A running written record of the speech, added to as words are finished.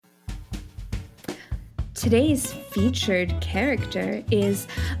Today's featured character is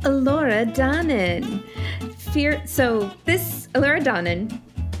Elora Danan. This Elora Danan,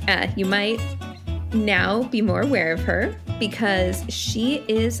 you might now be more aware of her because she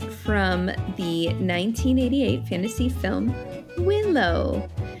is from the 1988 fantasy film Willow.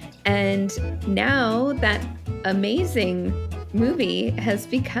 And now that amazing movie has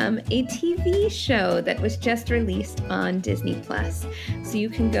become a TV show that was just released on Disney Plus. So you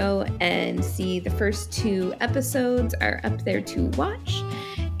can go and see the first 2 episodes are up there to watch.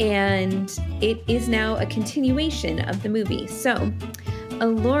 And it is now a continuation of the movie. So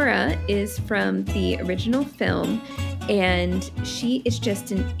Elora is from the original film, and she is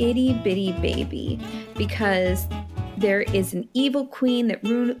just an itty bitty baby because there is an evil queen that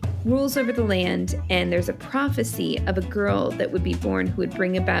rules over the land, and there's a prophecy of a girl that would be born who would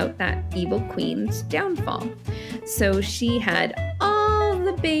bring about that evil queen's downfall. So she had all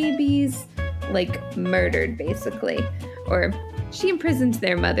the babies murdered, basically, or she imprisoned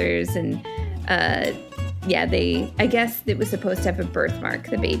their mothers, and I guess it was supposed to have a birthmark,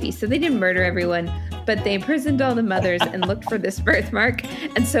 the baby. So they didn't murder everyone, but they imprisoned all the mothers and looked for this birthmark.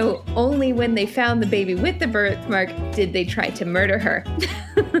 And so only when they found the baby with the birthmark did they try to murder her.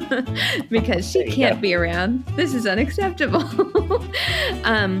 Because she can't be around. This is unacceptable.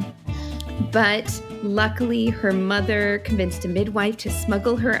 But luckily, her mother convinced a midwife to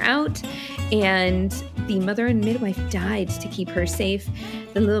smuggle her out, and the mother and midwife died to keep her safe.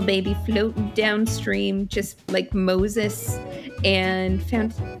 The little baby floated downstream just like Moses and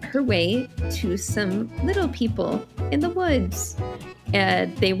found her way to some little people in the woods.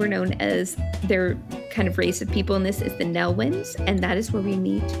 They were known as, their kind of race of people in this is the Nelwyns, and that is where we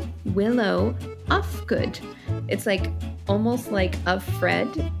meet Willow Ufgood. It's almost like of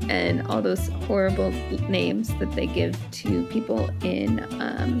Fred and all those horrible names that they give to people in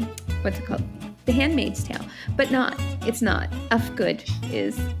what's it called? The Handmaid's Tale. But it's not. Ufgood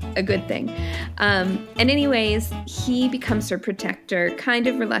is a good thing. And anyways, he becomes her protector, kind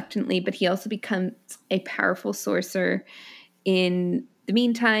of reluctantly, but he also becomes a powerful sorcerer in the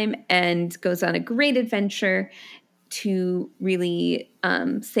meantime and goes on a great adventure to really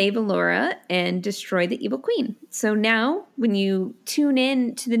save Elora and destroy the evil queen. So now when you tune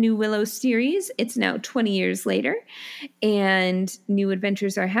in to the new Willow series, it's now 20 years later and new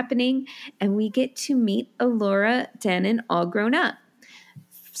adventures are happening, and we get to meet Elora Danan all grown up.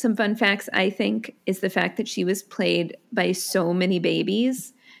 Some fun facts, I think, is the fact that she was played by so many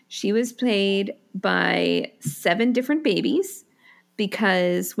babies. She was played by 7 different babies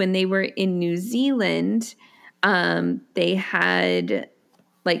because when they were in New Zealand, they had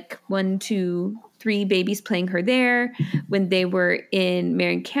 1, 2, 3 babies playing her there. When they were in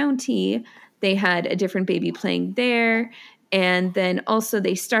Marin County, they had a different baby playing there. And then also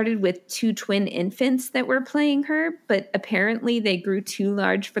they started with 2 twin infants that were playing her, but apparently they grew too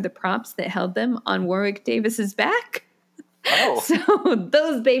large for the props that held them on Warwick Davis's back. Oh. So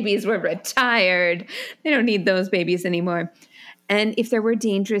those babies were retired. They don't need those babies anymore. And if there were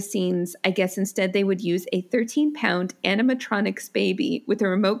dangerous scenes, I guess instead they would use a 13-pound animatronics baby with a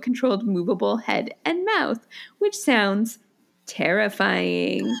remote-controlled movable head and mouth, which sounds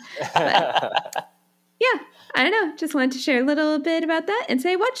terrifying. But yeah, I don't know. Just wanted to share a little bit about that and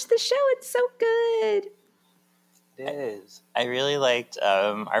say, watch the show. It's so good. It is. I really liked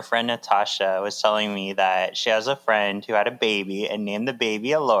our friend Natasha was telling me that she has a friend who had a baby and named the baby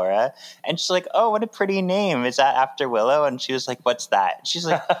Elora. And she's like, oh, what a pretty name. Is that after Willow? And she was like, what's that? She's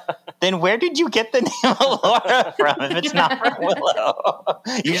like, then where did you get the name Elora from if it's not from Willow?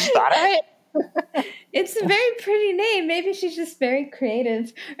 You just thought of it? It's a very pretty name. Maybe she's just very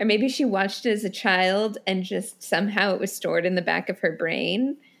creative. Or maybe she watched it as a child and just somehow it was stored in the back of her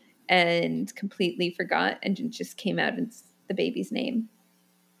brain and completely forgot and just came out as the baby's name.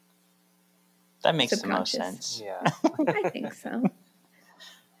 That makes the most sense. Yeah. I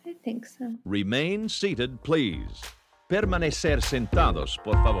think so. Remain seated, please. Permanecer sentados,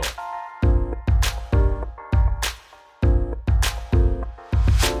 por favor.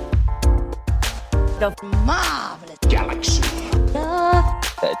 The marvelous Galaxy.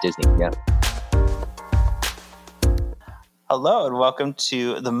 Disney, yeah. Hello and welcome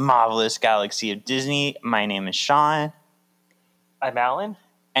to the marvelous galaxy of Disney. My name is Sean. I'm Allan.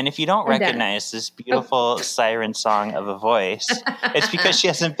 And if you don't recognize this beautiful siren song of a voice, it's because she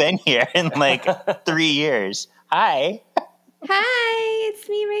hasn't been here in 3 years. Hi. Hi, it's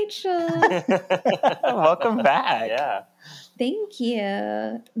me, Rachel. Welcome back. Yeah. Thank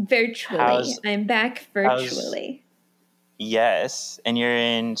you. Virtually. I'm back virtually. Yes. And you're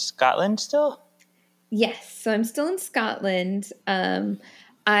in Scotland still? Yes. So I'm still in Scotland.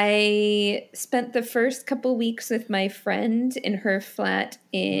 I spent the first couple weeks with my friend in her flat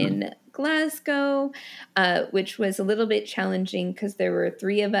in Glasgow, which was a little bit challenging because there were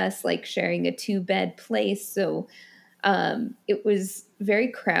three of us like sharing a 2-bed place. So it was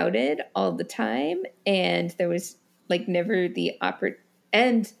very crowded all the time, and there was like never the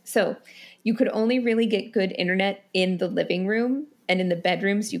and so you could only really get good internet in the living room, and in the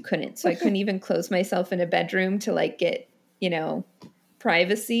bedrooms you couldn't. So I couldn't even close myself in a bedroom to like get,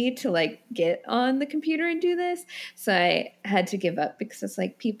 privacy to like get on the computer and do this. So I had to give up because it's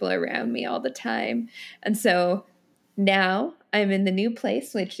like people around me all the time. And so now I'm in the new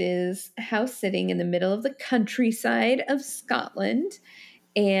place, which is house sitting in the middle of the countryside of Scotland.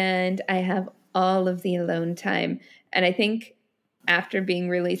 And I have all of the alone time. And I think after being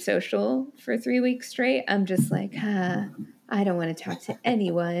really social for 3 weeks straight, I'm just like, I don't want to talk to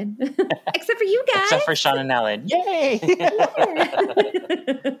anyone except for you guys. Except for Sean and Allan. Yay!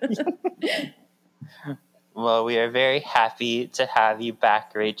 Well, we are very happy to have you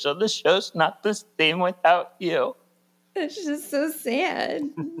back, Rachel. The show's not the same without you. It's just so sad.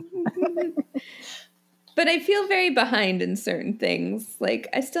 But I feel very behind in certain things. Like,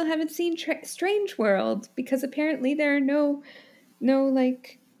 I still haven't seen Strange World because apparently there are no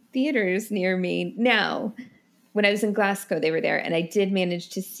like theaters near me. Now, when I was in Glasgow, they were there, and I did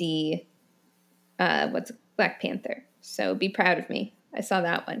manage to see Black Panther. So be proud of me. I saw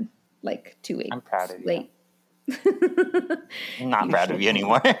that one like 2 weeks. I'm proud of late. I'm not proud of you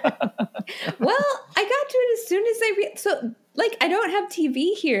anymore. Well, I got to it as soon as so like I don't have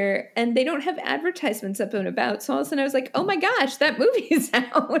TV here, and they don't have advertisements up and about. So all of a sudden I was like, oh my gosh, that movie is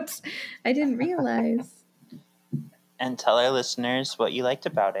out. I didn't realize. And tell our listeners what you liked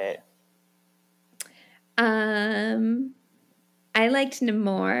about it. I liked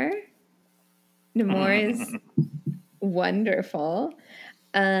Namor. Namor is wonderful.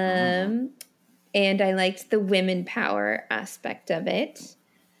 And I liked the women power aspect of it.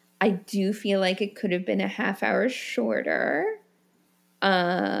 I do feel like it could have been a half hour shorter. But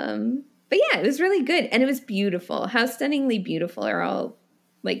yeah, it was really good. And it was beautiful. How stunningly beautiful are all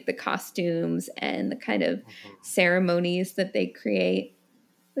like the costumes and the kind of ceremonies that they create.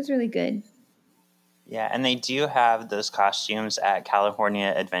 It was really good. Yeah, and they do have those costumes at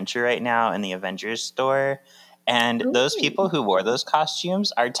California Adventure right now in the Avengers store. And those people who wore those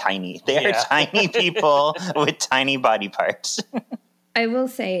costumes are tiny. They are tiny people with tiny body parts. I will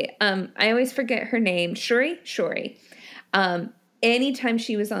say, I always forget her name. Shuri. Anytime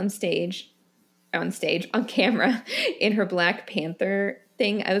she was on camera in her Black Panther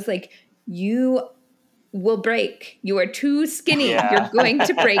thing, I was like, you will break. You are too skinny. Yeah. You're going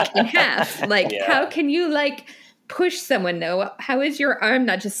to break in half. Like, how can you like push someone? No, how is your arm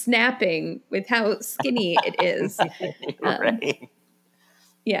not just snapping with how skinny it is? Right.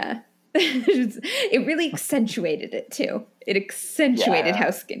 Yeah. It really accentuated it too. It accentuated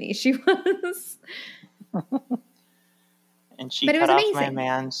how skinny she was. And she cut off my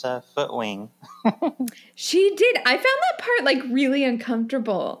man's foot wing. She did. I found that part like really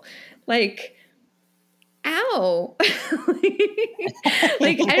uncomfortable. Like, ow.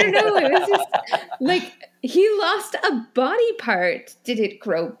 Like, I don't know. It was just like he lost a body part. Did it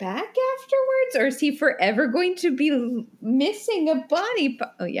grow back afterwards, or is he forever going to be missing a body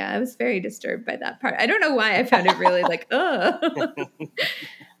part? Oh yeah, I was very disturbed by that part. I don't know why I found it really like, ugh.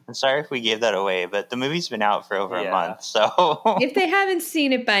 I'm sorry if we gave that away, but the movie's been out for over a month, so if they haven't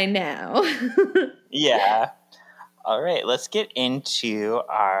seen it by now. Yeah. All right, let's get into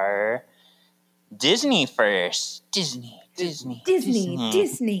our Disney first. Disney.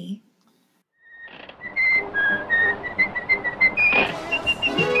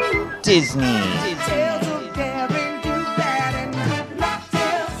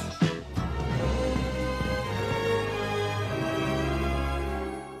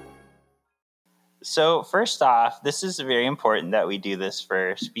 So first off, this is very important that we do this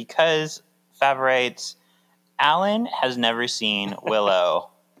first because favorites, Allan has never seen Willow.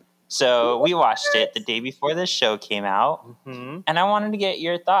 So we watched it the day before the show came out, and I wanted to get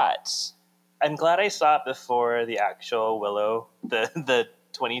your thoughts. I'm glad I saw it before the actual Willow, the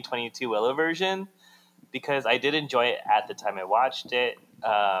 2022 Willow version, because I did enjoy it at the time I watched it.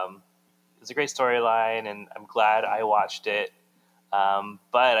 It was a great storyline, and I'm glad I watched it.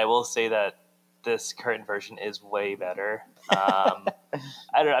 But I will say that this current version is way better.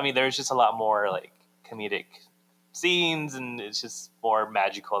 There's just a lot more like comedic scenes, and it's just more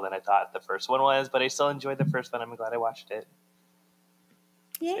magical than I thought the first one was, but I still enjoyed the first one. I'm glad I watched it.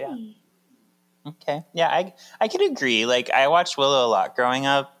 Yay. So, yeah. Okay. Yeah, I could agree. Like, I watched Willow a lot growing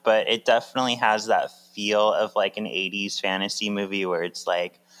up, but it definitely has that feel of like an 80s fantasy movie where it's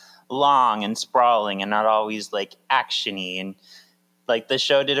like long and sprawling and not always like actiony. And like the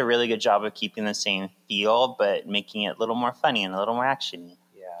show did a really good job of keeping the same feel, but making it a little more funny and a little more actiony.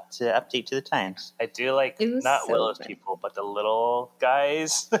 Yeah. To update to the times. I do like not so Willow's fun. people, but the little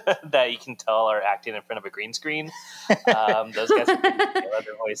guys that you can tell are acting in front of a green screen. Those guys are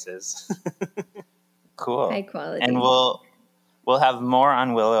their voices. Cool. High quality. And we'll have more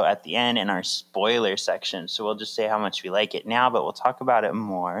on Willow at the end in our spoiler section. So we'll just say how much we like it now, but we'll talk about it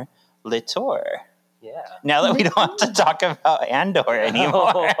more later. Yeah. Now that we don't have to talk about Andor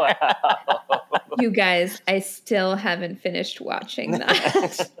anymore. Oh, wow. You guys, I still haven't finished watching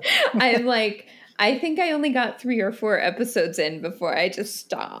that. I'm like, I think I only got 3 or 4 episodes in before I just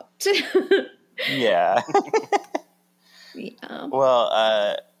stopped. Yeah. Yeah.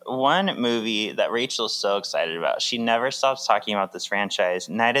 Well, one movie that Rachel's so excited about, she never stops talking about this franchise,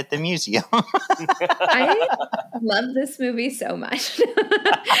 Night at the Museum. I love this movie so much.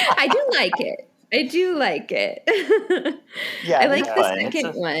 I do like it. Yeah, I like it's the fun.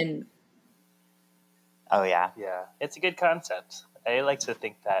 second one. Oh, yeah. Yeah, it's a good concept. I like to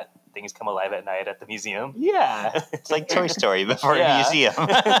think that things come alive at night at the museum. Yeah. It's like Toy Story before Yeah.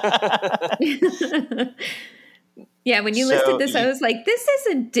 a museum. Yeah, when you So listed this, I was like, this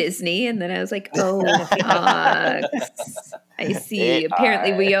isn't Disney. And then I was like, oh, fucks. I see.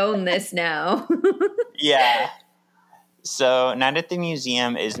 Apparently we own this now. Yeah. So Night at the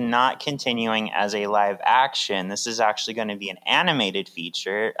Museum is not continuing as a live action. This is actually going to be an animated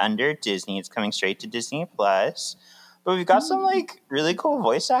feature under Disney. It's coming straight to Disney Plus. But we've got some like really cool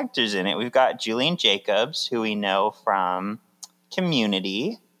voice actors in it. We've got Julian Jacobs, who we know from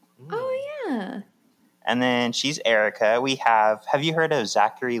Community. Oh, yeah. And then she's Erica. Have you heard of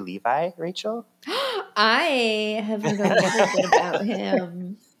Zachary Levi, Rachel? I have heard a little bit about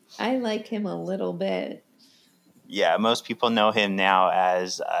him. I like him a little bit. Yeah, most people know him now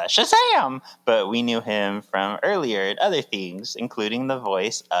as Shazam, but we knew him from earlier and other things, including the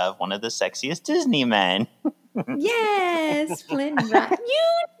voice of one of the sexiest Disney men. Yes, Flynn Rock.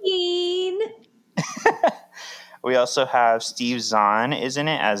 Eugene. We also have Steve Zahn is in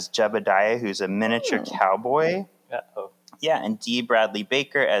it as Jebediah, who's a miniature cowboy. Uh-oh. Yeah, and D. Bradley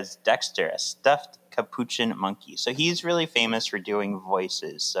Baker as Dexter, a stuffed capuchin monkey. So he's really famous for doing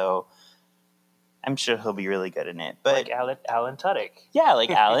voices. So I'm sure he'll be really good in it. But Like Allan Tudyk. yeah,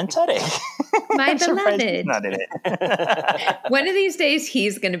 like Alan Tudyk. My I'm surprised he's beloved. not in it. One of these days,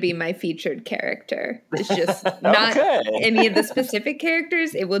 he's going to be my featured character. It's just not good. any of the specific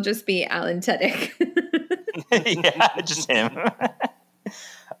characters. It will just be Alan Tudyk. Yeah, just him.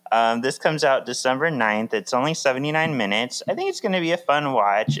 This comes out December 9th. It's only 79 minutes. I think it's going to be a fun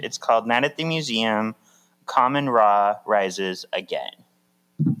watch. It's called Night at the Museum. Common Ra rises again.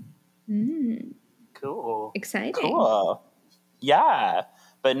 Cool. Exciting. Cool. Yeah,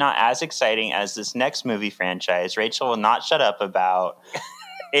 but not as exciting as this next movie franchise. Rachel will not shut up about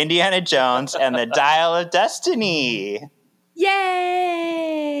Indiana Jones and the Dial of Destiny.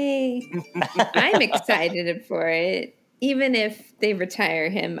 Yay! I'm excited for it. Even if they retire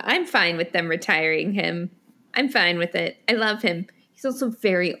him, I'm fine with them retiring him. I'm fine with it. I love him. He's also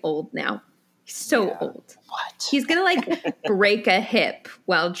very old now. He's so old. What? He's gonna like break a hip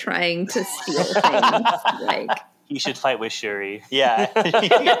while trying to steal things. Like, He should fight with Shuri. Yeah, he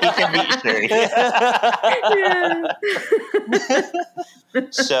can beat Shuri. yeah.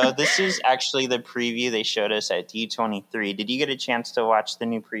 So this is actually the preview they showed us at D23. Did you get a chance to watch the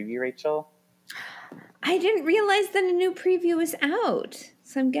new preview, Rachel? I didn't realize that a new preview was out,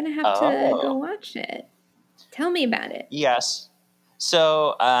 so I'm gonna have to go watch it. Tell me about it. Yes.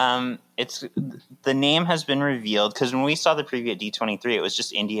 So it's the name has been revealed because when we saw the preview at D23, it was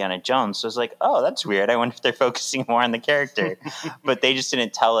just Indiana Jones. So I was like, oh, that's weird. I wonder if they're focusing more on the character. But they just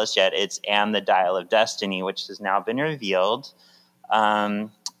didn't tell us yet. It's And the Dial of Destiny, which has now been revealed.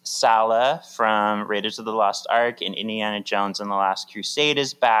 Sala from Raiders of the Lost Ark and Indiana Jones and the Last Crusade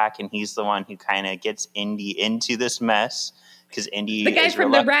is back, and he's the one who kind of gets Indy into this mess because Indy The guy is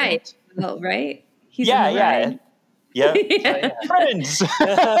from reluctant. the ride, well, right? He's Yeah, in the yeah. ride. Yep. Yeah. Friends.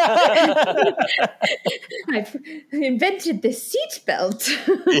 I've invented the seatbelt.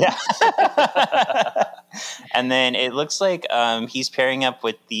 Yeah. And then it looks like he's pairing up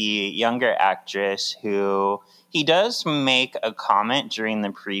with the younger actress who he does make a comment during the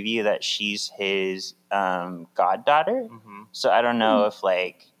preview that she's his goddaughter. Mm-hmm. So I don't know if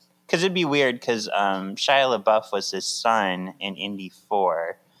like, because it'd be weird because Shia LaBeouf was his son in Indy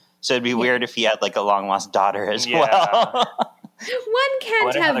 4. So it'd be weird if he had like a long lost daughter as well. One can't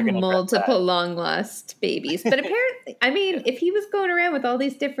wonder how have they're gonna address multiple that. long lost babies, but apparently, I mean, if he was going around with all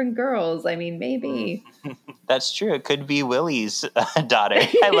these different girls, I mean, maybe. That's true. It could be Willie's daughter.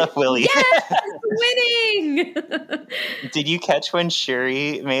 I love Willie. Yes, winning. Did you catch when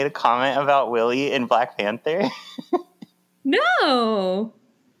Shuri made a comment about Willie in Black Panther? No.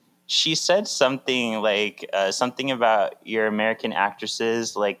 She said something like something about your American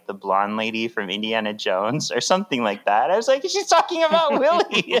actresses, like the blonde lady from Indiana Jones, or something like that. I was like, she's talking about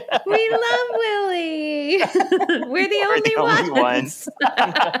Willie. We love Willie. We're the only ones.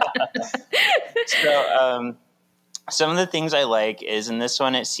 So, some of the things I like is in this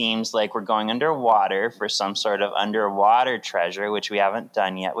one, it seems like we're going underwater for some sort of underwater treasure, which we haven't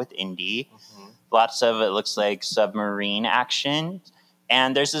done yet with Indy. Mm-hmm. Lots of it looks like submarine action.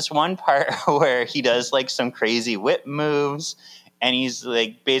 And there's this one part where he does like some crazy whip moves and he's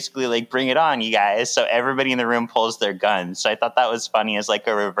like basically like, bring it on, you guys. So everybody in the room pulls their guns. So I thought that was funny as like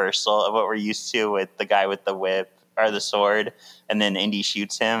a reversal of what we're used to with the guy with the whip or the sword. And then Indy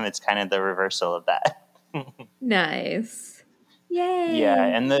shoots him. It's kind of the reversal of that. Nice. Yay. Yeah.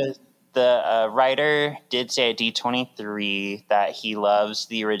 And the writer did say at D23 that he loves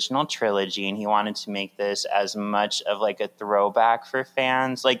the original trilogy and he wanted to make this as much of like a throwback for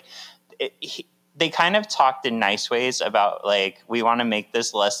fans. Like they kind of talked in nice ways about like, we want to make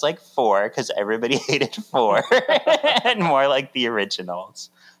this less like 4 because everybody hated 4 and more like the originals.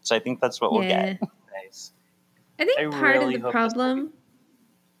 So I think that's what we'll get. Nice. I think part really of the hope problem.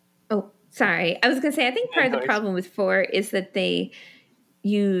 Oh, sorry. I was going to say, I think part of the problem with 4 is that they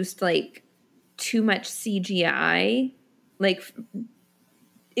used like too much CGI. Like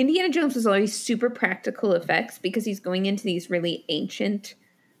Indiana Jones was always super practical effects because he's going into these really ancient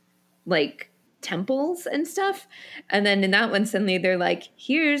like temples and stuff. And then in that one, suddenly they're like,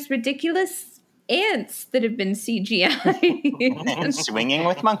 here's ridiculous ants that have been CGI. And swinging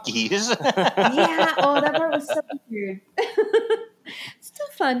with monkeys. Yeah. Oh, that part was so weird. Still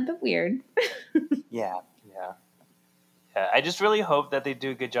fun, but weird. Yeah. Yeah, I just really hope that they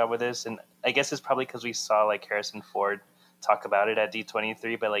do a good job with this, and I guess it's probably because we saw like Harrison Ford talk about it at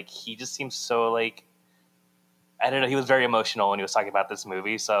D23, but like he just seems so like, I don't know, he was very emotional when he was talking about this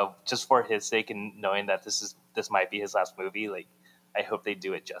movie. So just for his sake and knowing that this might be his last movie, like I hope they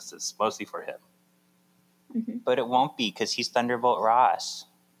do it justice, mostly for him. Mm-hmm. But it won't be because he's Thunderbolt Ross.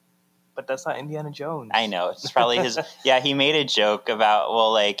 But that's not Indiana Jones. I know. It's probably his. Yeah, he made a joke about,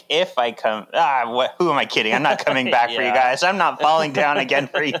 well, like, if I come. Who am I kidding? I'm not coming back for you guys. I'm not falling down again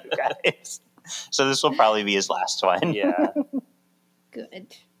for you guys. So this will probably be his last one. Yeah.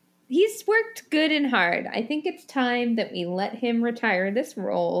 Good. He's worked good and hard. I think it's time that we let him retire this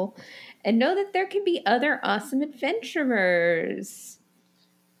role and know that there can be other awesome adventurers.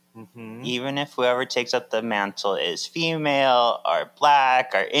 Mm-hmm. Even if whoever takes up the mantle is female or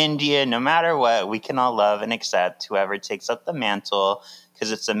black or Indian, no matter what, we can all love and accept whoever takes up the mantle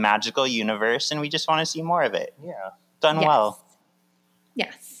because it's a magical universe and we just want to see more of it. Yeah. Done well.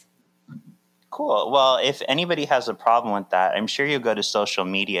 Yes. Cool. Well, if anybody has a problem with that, I'm sure you'll go to social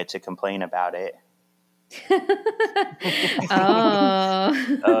media to complain about it. Oh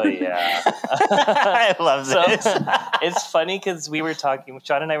yeah. I love this. So, it's funny because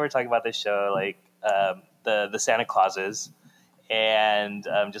Sean and I were talking about this show, like the Santa Clauses, and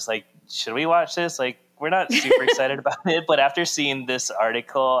just like, should we watch this? Like, we're not super excited about it, but after seeing this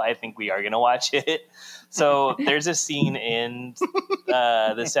article, I think we are gonna watch it. So there's a scene in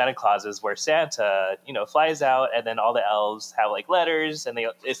the Santa Clauses where Santa, flies out, and then all the elves have like letters, and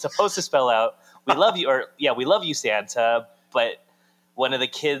it's supposed to spell out "We love you," or "We love you, Santa," but one of the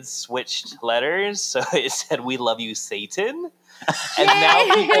kids switched letters, so it said "We love you, Satan." And now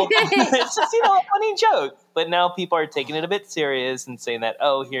people, it's just a funny joke, but now people are taking it a bit serious and saying that,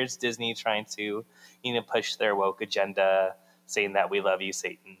 oh, here's Disney trying to push their woke agenda, saying that we love you,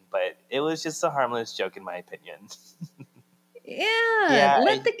 Satan. But it was just a harmless joke, in my opinion. Yeah,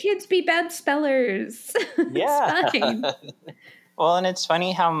 let the kids be bad spellers. Yeah. It's fine. Well, and it's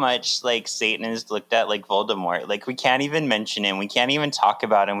funny how much like Satan is looked at like Voldemort. Like we can't even mention him. We can't even talk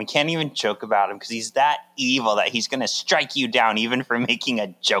about him. We can't even joke about him because he's that evil that he's going to strike you down even for making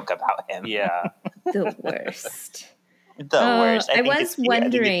a joke about him. Yeah. The worst. The worst.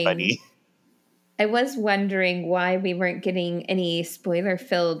 I was wondering why we weren't getting any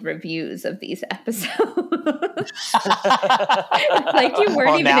spoiler-filled reviews of these episodes. Like you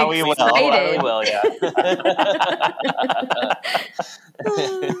weren't even now we excited. We will, yeah.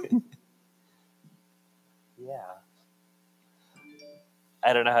 Yeah.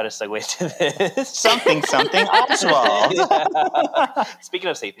 I don't know how to segue to this. Something, Oswald. Yeah. Speaking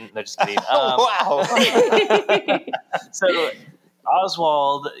of Satan, no, just kidding. Wow. So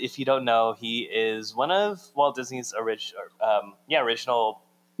Oswald, if you don't know, he is one of Walt Disney's original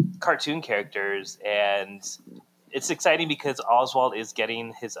cartoon characters, and it's exciting because Oswald is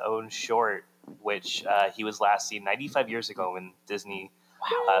getting his own short, which he was last seen 95 years ago when Disney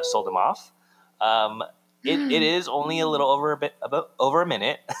sold him off. It is only a little over a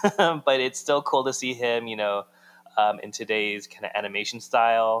minute, but it's still cool to see him, in today's kind of animation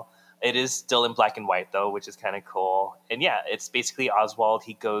style. It is still in black and white, though, which is kind of cool. And yeah, it's basically Oswald.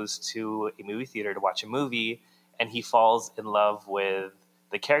 He goes to a movie theater to watch a movie, and he falls in love with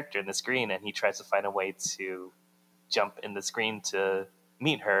the character in the screen, and he tries to find a way to jump in the screen to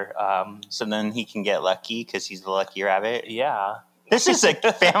meet her. So then he can get lucky because he's the lucky rabbit. Yeah. This is a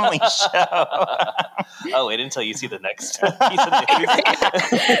family show. Oh, wait until you see the next piece of news.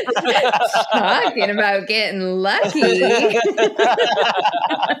 Talking about getting lucky.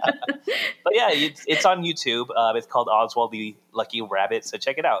 But yeah, it's on YouTube. It's called Oswald the Lucky Rabbit, so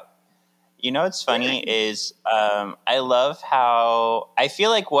check it out. You know what's funny is I love how I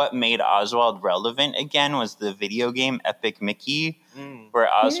feel like what made Oswald relevant again was the video game Epic Mickey,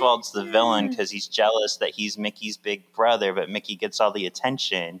 where Oswald's the villain because he's jealous that he's Mickey's big brother, but Mickey gets all the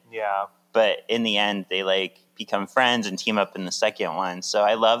attention. Yeah. But in the end, they become friends and team up in the second one. So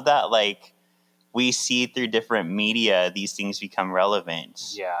I love that we see through different media, these things become relevant.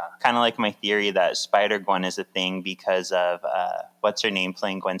 Yeah. Kind of like my theory that Spider-Gwen is a thing because of, what's her name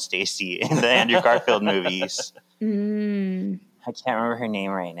playing Gwen Stacy in the Andrew Garfield movies. I can't remember her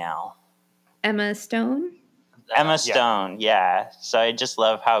name right now. Emma Stone? Emma Stone, yeah. So I just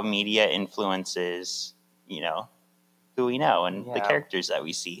love how media influences, who we know and the characters that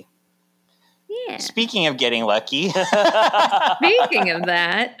we see. Yeah. Speaking of getting lucky. Speaking of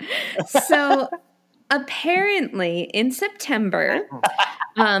that, so apparently in September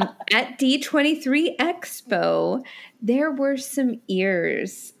at D23 Expo, there were some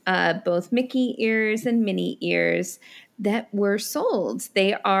ears, both Mickey ears and Minnie ears, that were sold.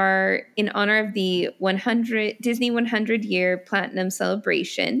 They are in honor of the Disney 100-year Platinum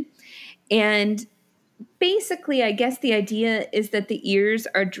Celebration. And basically, I guess the idea is that the ears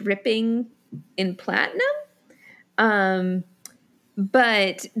are dripping in platinum.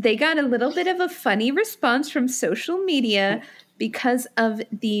 But they got a little bit of a funny response from social media because of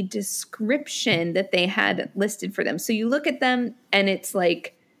the description that they had listed for them. So you look at them and it's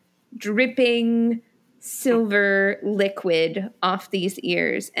like dripping silver liquid off these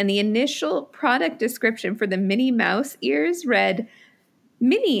ears. And the initial product description for the Minnie Mouse ears read,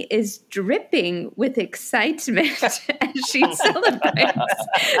 Minnie is dripping with excitement as she celebrates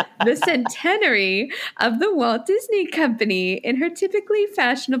the centenary of the Walt Disney Company in her typically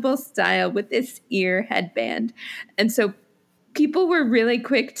fashionable style with this ear headband. And so people were really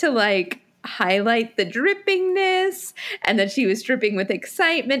quick to highlight the drippingness and that she was dripping with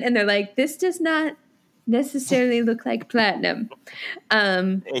excitement. And they're like, this does not necessarily look like platinum.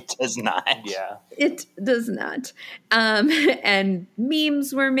 It does not. Yeah. It does not. And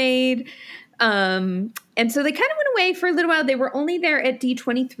memes were made. And so they kind of went away for a little while. They were only there at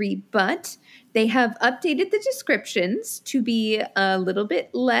D23, but they have updated the descriptions to be a little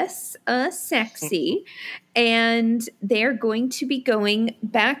bit less sexy. And they're going to be going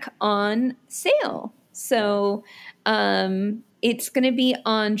back on sale. So it's going to be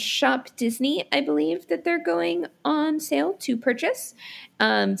on Shop Disney, I believe, that they're going on sale to purchase.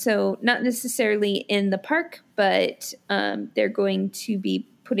 So not necessarily in the park, but they're going to be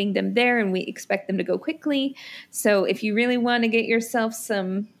putting them there, and we expect them to go quickly. So if you really want to get yourself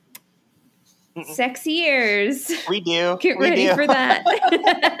some sexy ears, we do. Get ready for that.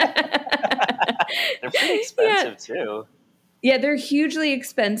 They're pretty expensive too. Yeah, they're hugely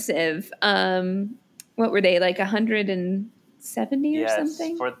expensive. What were they, like 170 or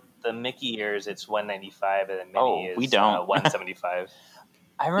something? For the Mickey ears, it's $195, and then Minnie is we don't. $175.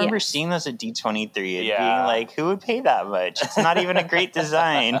 I remember seeing those at D23 and being like, who would pay that much? It's not even a great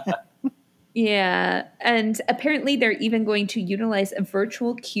design. Yeah, and apparently they're even going to utilize a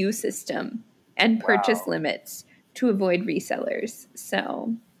virtual queue system and purchase limits to avoid resellers.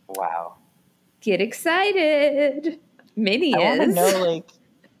 So, wow, get excited! Minnie I is. want to know,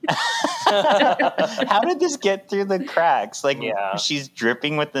 how did this get through the cracks? She's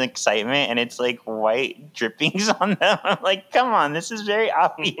dripping with an excitement, and it's like white drippings on them. I'm like, come on, this is very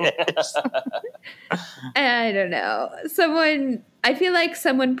obvious. I don't know. I feel like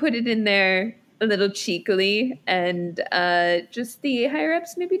someone put it in there a little cheekily, and just the higher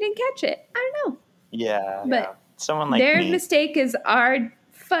ups maybe didn't catch it. I don't know. Yeah, but someone like their me. mistake is our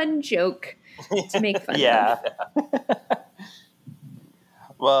fun joke to make fun of.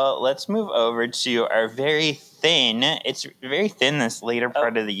 Well, let's move over to our very thin. It's very thin this later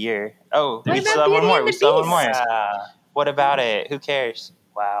part of the year. Oh, What we about still have one Beauty more. and We the still have one more. Beast? What about it? Who cares?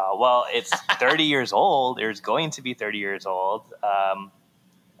 Wow. Well, it's 30 years old. It's going to be 30 years old.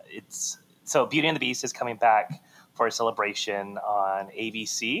 So Beauty and the Beast is coming back for a celebration on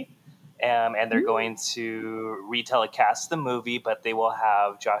ABC. And they're going to retelecast the movie, but they will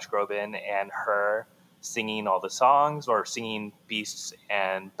have Josh Groban and her singing all the songs or singing Beasts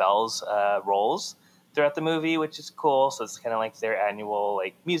and Belle's roles throughout the movie, which is cool. So it's kind of like their annual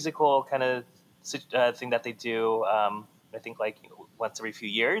like musical kind of thing that they do. I think like once every few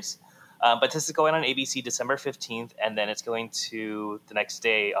years. But this is going on ABC December 15th, and then it's going to the next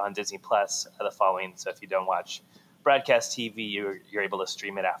day on Disney Plus the following. So if you don't watch broadcast TV, you're able to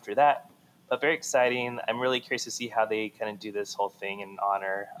stream it after that. But very exciting. I'm really curious to see how they kind of do this whole thing and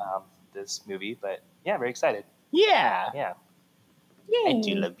honor this movie. But yeah, very excited. Yeah. Yeah. I Yay.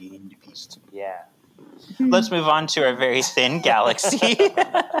 do love Beauty and the Beast. Yeah. Let's move on to our very thin galaxy.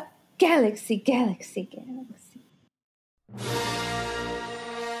 Galaxy, galaxy, galaxy.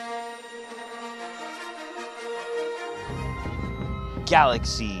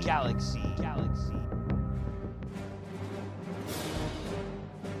 Galaxy.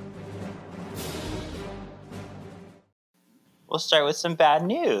 We'll start with some bad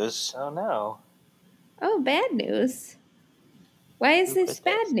news. Oh no. Oh, bad news. Why is Who this put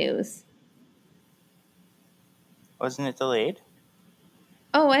bad this? news? Wasn't it delayed?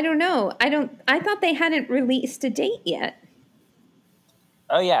 Oh, I don't know. I thought they hadn't released a date yet.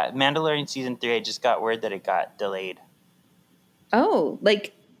 Oh yeah, Mandalorian season 3. I just got word that it got delayed. Oh,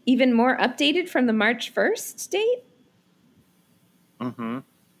 like even more updated from the March 1st date? Mm-hmm.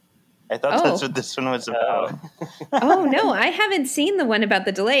 I thought that's what this one was about. Oh, no, I haven't seen the one about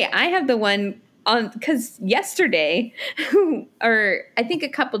the delay. I have the one on, because yesterday, or I think a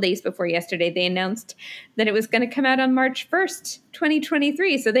couple days before yesterday, they announced that it was going to come out on March 1st,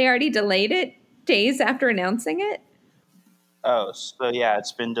 2023. So they already delayed it days after announcing it. Oh, so yeah,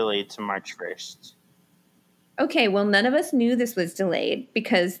 it's been delayed to March 1st. Okay, well, none of us knew this was delayed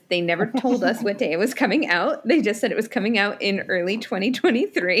because they never told us what day it was coming out. They just said it was coming out in early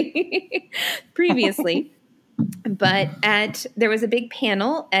 2023 previously. But there was a big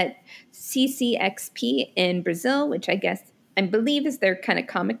panel at CCXP in Brazil, which I believe is their kind of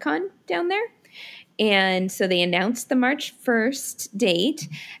Comic-Con down there. And so they announced the March 1st date.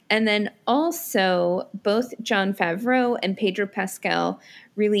 And then also both Jon Favreau and Pedro Pascal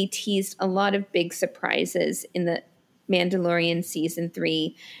really teased a lot of big surprises in the Mandalorian season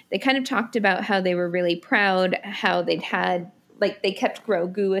 3. They kind of talked about how they were really proud, how they kept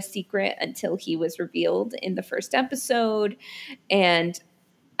Grogu a secret until he was revealed in the first episode. And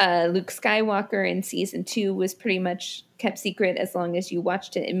Luke Skywalker in season 2 was pretty much kept secret as long as you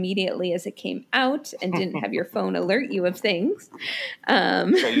watched it immediately as it came out and didn't have your phone alert you of things. Show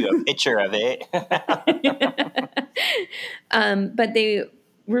you a picture of it. But they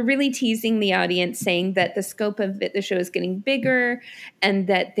were really teasing the audience, saying that the scope of the show is getting bigger and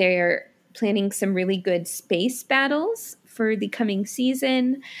that they're planning some really good space battles for the coming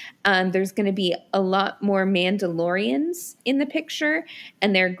season. There's going to be a lot more Mandalorians in the picture,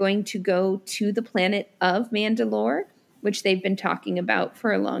 and they're going to go to the planet of Mandalore, which they've been talking about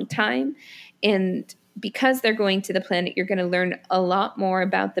for a long time. And because they're going to the planet, you're going to learn a lot more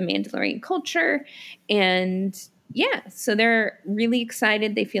about the Mandalorian culture. And yeah, so they're really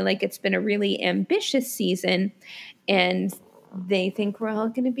excited. They feel like it's been a really ambitious season, and they think we're all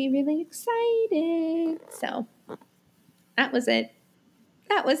going to be really excited. So that was it.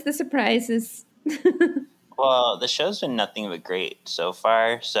 That was the surprises. Well, the show's been nothing but great so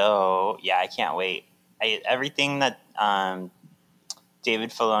far. So yeah, I can't wait. Everything that David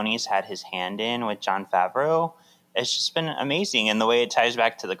Filoni's had his hand in with Jon Favreau, it's just been amazing. And the way it ties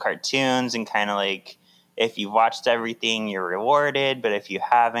back to the cartoons and kind of like, if you've watched everything, you're rewarded. But if you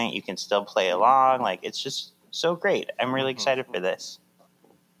haven't, you can still play along. Like, it's just so great. I'm really excited for this.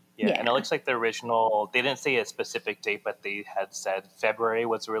 Yeah, and it looks like the original, they didn't say a specific date, but they had said February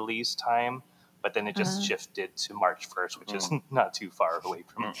was the release time, but then it just shifted to March 1st, which is not too far away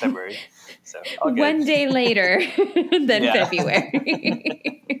from February. So all good. One day later than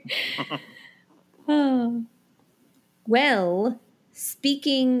February. Oh. Well,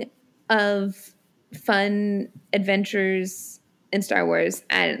 speaking of fun adventures in Star Wars,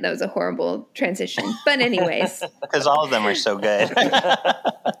 that was a horrible transition. But anyways. Because all of them are so good.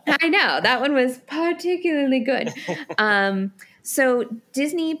 I know. That one was particularly good. So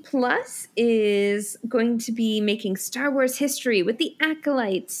Disney Plus is going to be making Star Wars history with the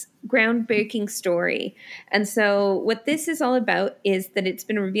Acolytes groundbreaking story. And so what this is all about is that it's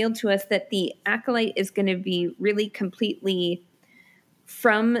been revealed to us that the Acolyte is going to be really completely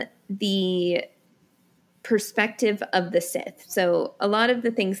from the perspective of the Sith. So a lot of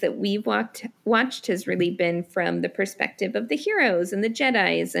the things that we've watched has really been from the perspective of the heroes and the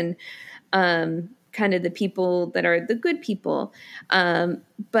Jedis and kind of the people that are the good people.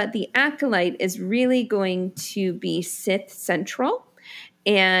 But the Acolyte is really going to be Sith central.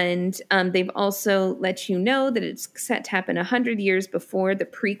 And they've also let you know that it's set to happen 100 years before the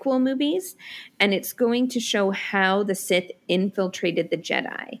prequel movies. And it's going to show how the Sith infiltrated the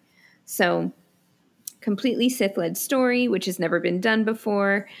Jedi. So completely Sith-led story, which has never been done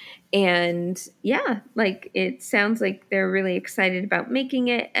before. And yeah, like it sounds like they're really excited about making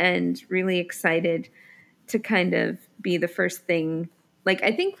it and really excited to kind of be the first thing. Like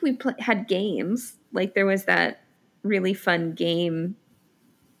I think we had games. Like there was that really fun game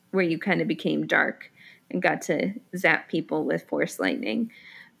where you kind of became dark and got to zap people with Force lightning.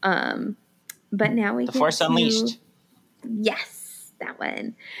 But now we The Force Unleashed. Yes. That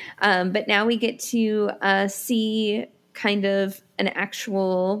one. But now we get to see kind of an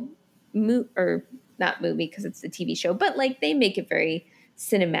actual or not movie because it's a TV show, but like they make it very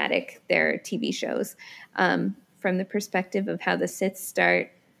cinematic, their TV shows, from the perspective of how the Sith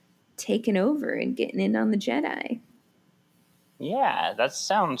start taking over and getting in on the Jedi. Yeah, that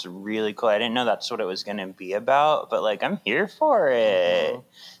sounds really cool. I didn't know that's what it was going to be about, but like I'm here for it.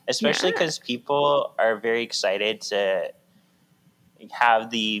 Especially because people are very excited to have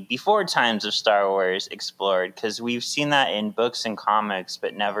the before times of Star Wars explored, because we've seen that in books and comics,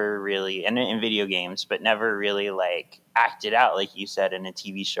 but never really, and in video games, but never really like acted out, like you said, in a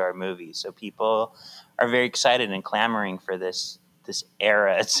TV show or movie. So people are very excited and clamoring for this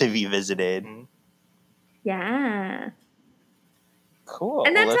era to be visited. Yeah. Cool.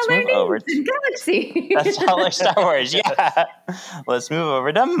 And that's let's how move over to Galaxy. That's all like Star Wars. Yeah. Let's move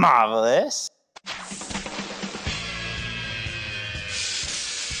over to Marvelous.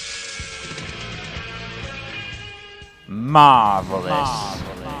 Marvelous.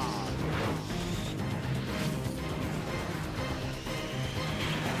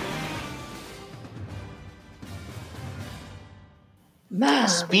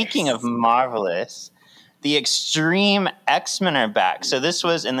 Speaking of Marvelous, the Extreme X-Men are back. So this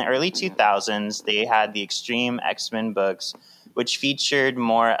was in the early 2000s. They had the Extreme X-Men books, which featured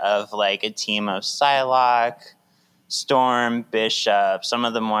more of like a team of Psylocke, Storm, Bishop, some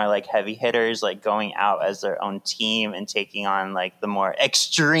of the more like heavy hitters, like going out as their own team and taking on like the more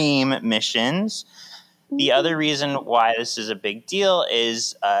extreme missions. The other reason why this is a big deal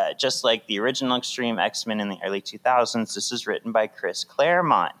is just like the original Extreme X-Men in the early 2000s, this is written by Chris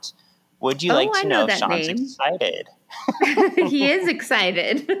Claremont. Would you like to know if Sean's excited? He is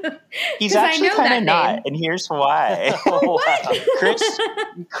excited. He's actually kind of not, and here's why. What?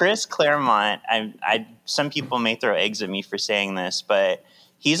 Chris Claremont, some people may throw eggs at me for saying this, but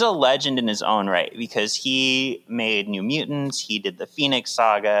he's a legend in his own right because he made New Mutants, he did the Phoenix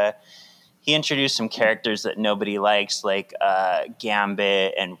Saga, he introduced some characters that nobody likes, like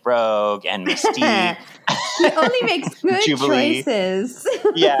Gambit and Rogue and Mystique. He only makes good Jubilee. choices.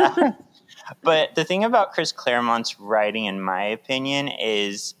 Yeah. But the thing about Chris Claremont's writing, in my opinion,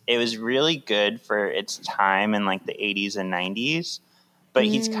 is it was really good for its time in like the 80s and 90s. But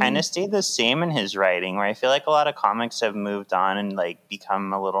he's kind of stayed the same in his writing, where I feel like a lot of comics have moved on and like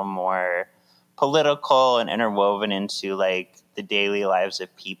become a little more political and interwoven into like the daily lives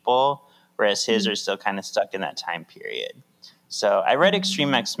of people, whereas his are still kind of stuck in that time period. So I read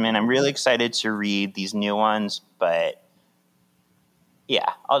Extreme X-Men. I'm really excited to read these new ones, but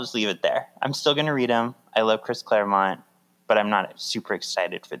yeah, I'll just leave it there. I'm still going to read them. I love Chris Claremont, but I'm not super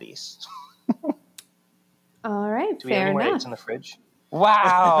excited for these. All right, Do we have any more eggs in the fridge?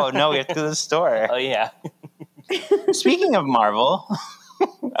 Wow. No, we have to go to the store. Oh, yeah. Speaking of Marvel.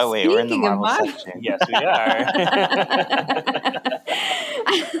 Oh, wait, we're in the Marvel section. Yes, we are.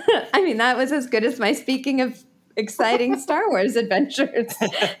 I mean, that was as good as my speaking of exciting Star Wars adventures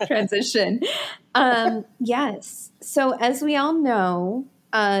transition. Yes. So as we all know,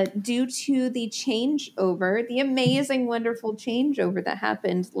 due to the changeover, the amazing, wonderful changeover that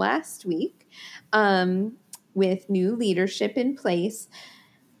happened last week, with new leadership in place,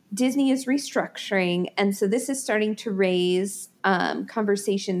 Disney is restructuring. And so this is starting to raise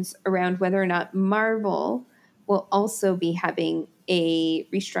conversations around whether or not Marvel will also be having a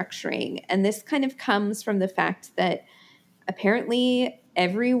restructuring. And this kind of comes from the fact that apparently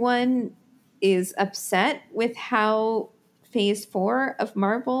everyone is upset with how phase 4 of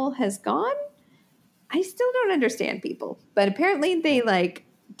Marvel has gone. I still don't understand people, but apparently they like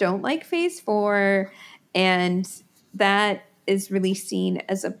don't like Phase 4, and that is really seen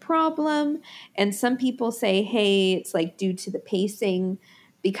as a problem. And some people say, hey, it's like due to the pacing,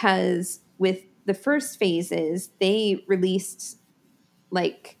 because with the first phases, they released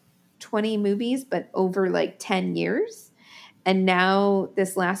like 20 movies, but over like 10 years. And now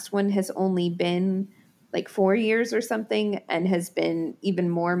this last one has only been like 4 years or something, and has been even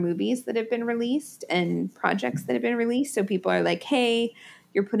more movies that have been released and projects that have been released. So people are like, hey,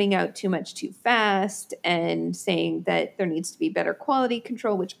 you're putting out too much too fast, and saying that there needs to be better quality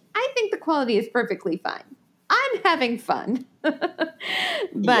control, which I think the quality is perfectly fine. I'm having fun. But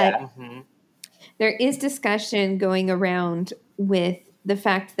Yeah. there is discussion going around with the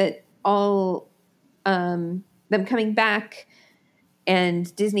fact that all them coming back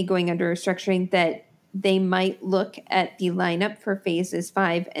and Disney going under restructuring, that they might look at the lineup for phases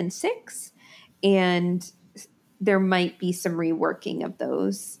 5 and 6, and there might be some reworking of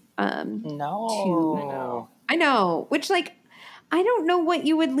those. No. I know, which, like, I don't know what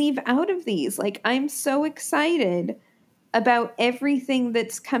you would leave out of these. Like, I'm so excited about everything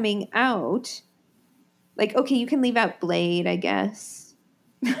that's coming out. Like, okay, you can leave out Blade, I guess.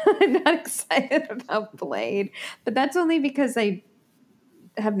 I'm not excited about Blade, but that's only because I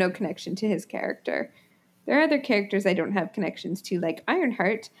have no connection to his character. There are other characters I don't have connections to, like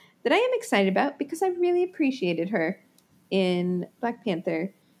Ironheart, that I am excited about because I really appreciated her in Black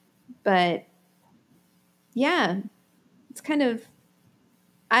Panther. But yeah, it's kind of,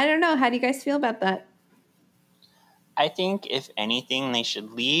 I don't know. How do you guys feel about that? I think if anything, they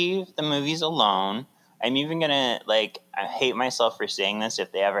should leave the movies alone. I'm even gonna I hate myself for saying this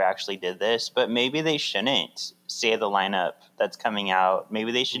if they ever actually did this, but maybe they shouldn't say the lineup that's coming out.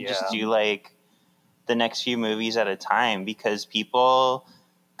 Maybe they should just do like the next few movies at a time, because people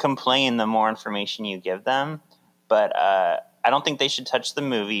complain the more information you give them. But I don't think they should touch the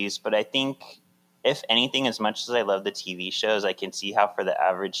movies. But I think, if anything, as much as I love the TV shows, I can see how for the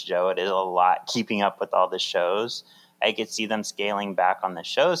average Joe it is a lot keeping up with all the shows. I could see them scaling back on the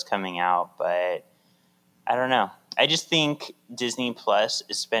shows coming out, but I don't know. I just think Disney Plus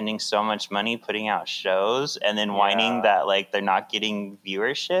is spending so much money putting out shows and then whining that like they're not getting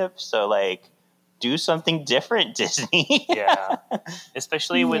viewership. So like, do something different, Disney. Yeah,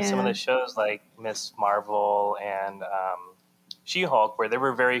 especially with some of the shows like Miss Marvel and She-Hulk, where there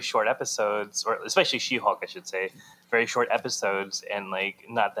were very short episodes, or especially She-Hulk, I should say, very short episodes, and like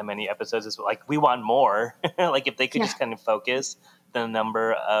not that many episodes. As well. Like, we want more. Like, if they could just kind of focus the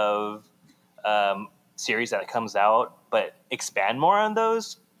number of series that comes out, but expand more on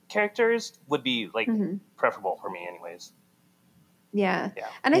those characters, would be like preferable for me, anyways. Yeah.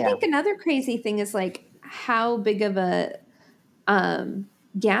 And I think another crazy thing is like how big of a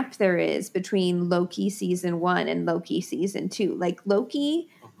gap there is between Loki season 1 and Loki season 2. Like, Loki,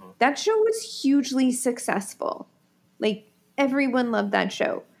 that show was hugely successful. Like, everyone loved that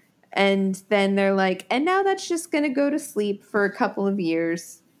show. And then they're like, and now that's just going to go to sleep for a couple of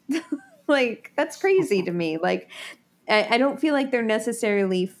years. Like, that's crazy to me. Like, I don't feel like they're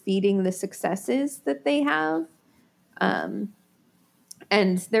necessarily feeding the successes that they have. And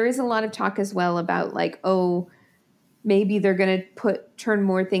there is a lot of talk as well about like, oh, maybe they're going to turn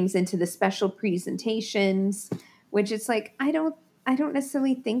more things into the special presentations, which it's like, I don't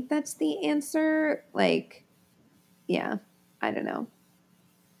necessarily think that's the answer. Like, yeah, I don't know.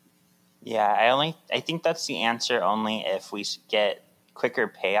 Yeah, I think that's the answer only if we get quicker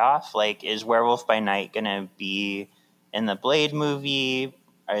payoff. Like, is Werewolf by Night going to be in the Blade movie?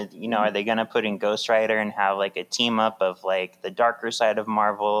 Are they going to put in Ghost Rider and have like a team up of like the darker side of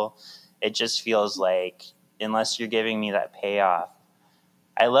Marvel? It just feels like, unless you're giving me that payoff.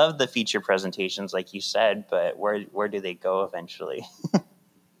 I love the feature presentations, like you said, but where do they go eventually?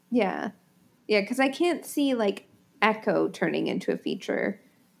 Yeah, because I can't see like Echo turning into a feature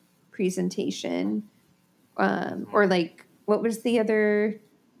presentation, or like, what was the other?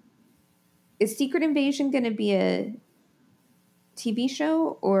 Is Secret Invasion going to be a TV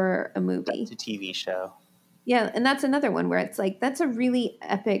show or a movie? It's a TV show. Yeah, and that's another one where it's like, that's a really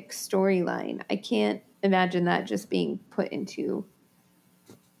epic storyline. I can't imagine that just being put into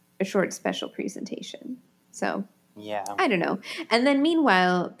a short special presentation. So, yeah, I don't know. And then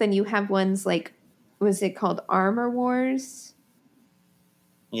meanwhile, then you have ones like, was it called Armor Wars?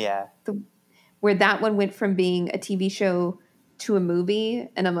 Yeah. Where that one went from being a TV show to a movie,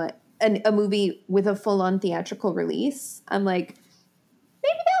 and I'm like, a movie with a full-on theatrical release. I'm like,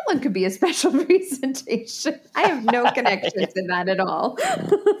 maybe that one could be a special presentation. I have no connection to that at all.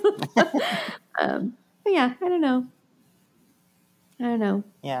 But yeah, I don't know.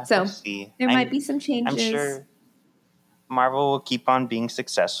 Yeah, So we'll see. there might be some changes. I'm sure Marvel will keep on being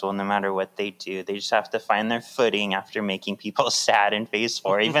successful no matter what they do. They just have to find their footing after making people sad in Phase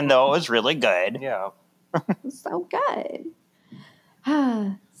 4, even though it was really good. Yeah. So good.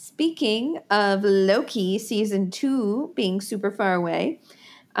 Speaking of Loki season 2 being super far away,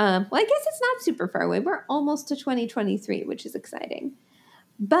 well, I guess it's not super far away. We're almost to 2023, which is exciting.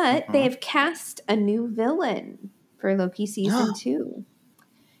 But they have cast a new villain for Loki season 2.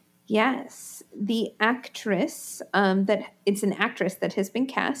 Yes, the actress it's an actress that has been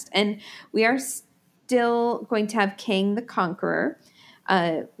cast, and we are still going to have Kang the Conqueror.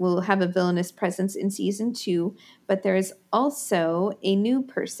 Will have a villainous presence in season 2, but there is also a new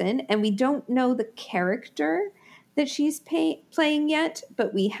person, and we don't know the character that she's playing yet,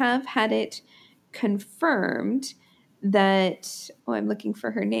 but we have had it confirmed that. Oh, I'm looking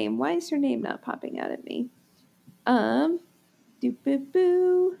for her name. Why is her name not popping out at me?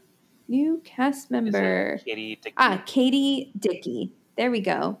 Boo. New cast member. Katie Dickey? Katie Dickey. There we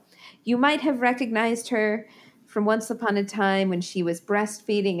go. You might have recognized her from Once Upon a Time when she was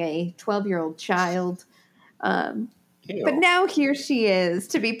breastfeeding a 12-year-old child. But now here she is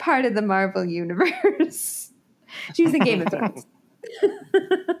to be part of the Marvel Universe. She was in Game of Thrones.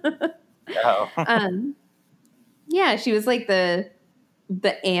 Yeah, she was like the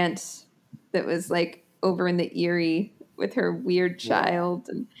aunt that was like over in the Eyrie with her weird child,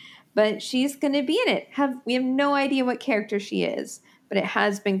 but she's going to be in it. We have no idea what character she is, but it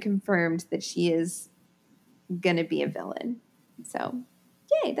has been confirmed that she is going to be a villain. So,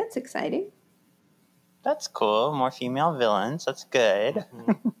 yay, that's exciting. That's cool. More female villains. That's good.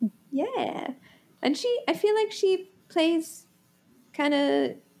 Yeah. And I feel like she plays kind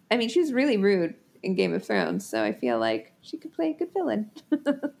of, I mean, she was really rude in Game of Thrones, so I feel like she could play a good villain.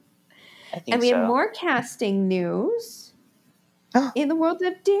 I think and we have more casting news in the world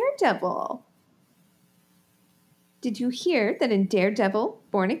of Daredevil. Did you hear that in Daredevil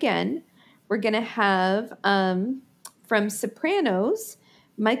Born Again, we're going to have, from Sopranos,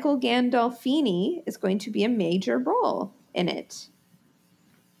 Michael Gandolfini is going to be a major role in it.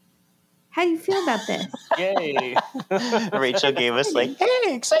 How do you feel about this? Yay. Rachel gave us like,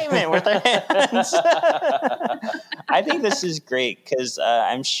 hey, excitement with her hands. I think this is great because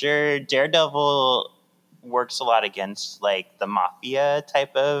I'm sure Daredevil works a lot against like the mafia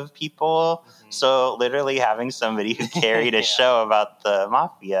type of people. So literally having somebody who carried a show about the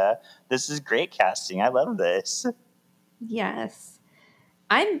mafia, this is great casting. I love this. Yes.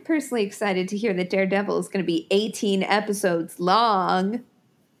 I'm personally excited to hear that Daredevil is going to be 18 episodes long.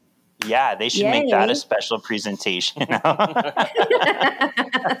 Yeah, they should make that a special presentation.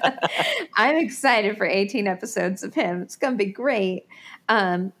 I'm excited for 18 episodes of him. It's going to be great.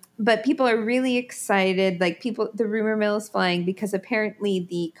 But people are really excited. Like the rumor mill is flying because apparently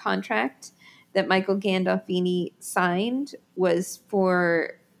the contract that Michael Gandolfini signed was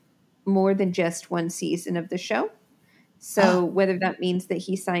for more than just one season of the show. So whether that means that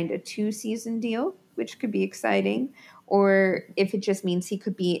he signed a 2-season deal, which could be exciting, or if it just means he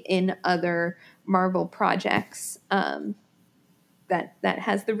could be in other Marvel projects, that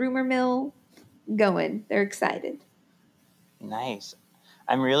has the rumor mill going. They're excited. Nice.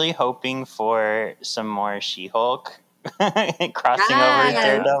 I'm really hoping for some more She-Hulk crossing over with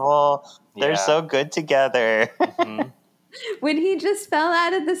Daredevil. They're so good together. When he just fell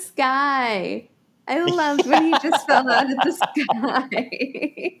out of the sky. I loved when he just fell out of the sky.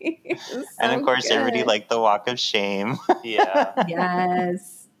 And of course, everybody liked the walk of shame. Yeah.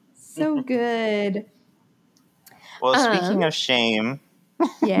 Yes. So good. Well, speaking of shame.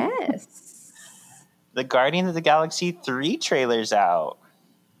 Yes. The Guardians of the Galaxy 3 trailer's out.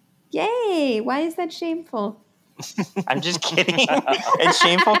 Yay. Why is that shameful? I'm just kidding. It's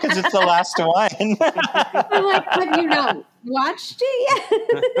shameful because it's the last one. I'm like, have you not watched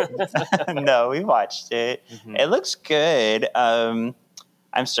it yet? No, we watched it. It looks good.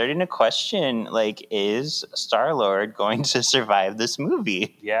 I'm starting to question, like, is Star-Lord going to survive this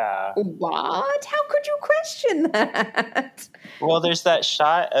movie? Yeah. What? How could you question that? Well, there's that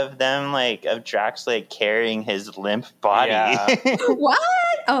shot of them, like, of Drax, like, carrying his limp body. Yeah. What?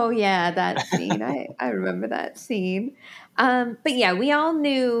 Oh, yeah, that scene. I remember that scene. But yeah, we all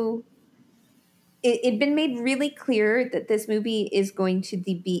knew it'd been made really clear that this movie is going to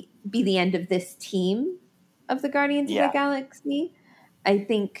be the end of this team of the Guardians of the Galaxy. I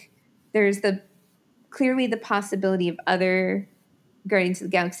think there's clearly the possibility of other Guardians of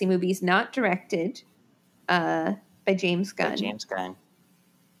the Galaxy movies not directed by James Gunn.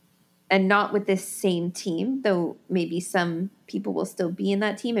 And not with this same team, though maybe some people will still be in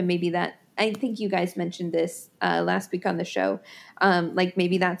that team. And maybe I think you guys mentioned this last week on the show. Like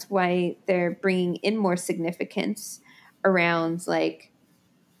maybe that's why they're bringing in more significance around, like,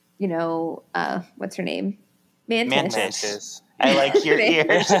 what's her name? Mantis. Mantis. I like your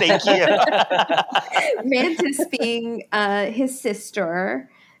ears. Thank you. Mantis being his sister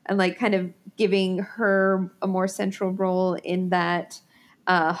and like kind of giving her a more central role in that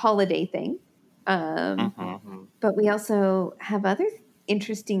holiday thing. But we also have other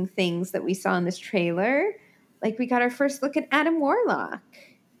interesting things that we saw in this trailer. Like we got our first look at Adam Warlock.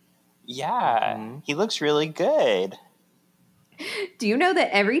 Yeah, he looks really good. Do you know that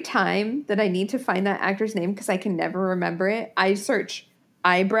every time that I need to find that actor's name because I can never remember it, I search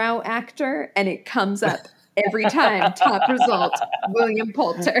eyebrow actor and it comes up every time. Top result, William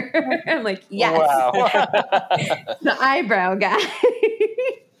Poulter. I'm like, yes. Wow. The eyebrow guy.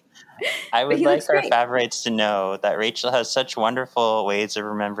 I would he like looks our great. favorites to know that Rachel has such wonderful ways of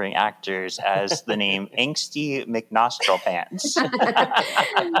remembering actors as the name Angsty McNostril Pants.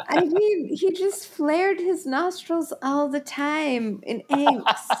 I mean, he just flared his nostrils all the time in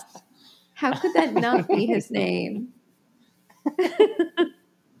angst. How could that not be his name? But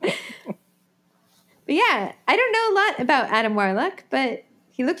yeah, I don't know a lot about Adam Warlock, but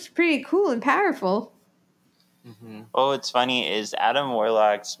he looks pretty cool and powerful. Well, what's funny is Adam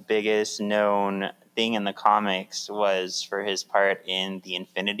Warlock's biggest known thing in the comics was for his part in the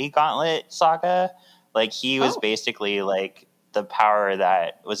Infinity Gauntlet saga. Like, he was basically like the power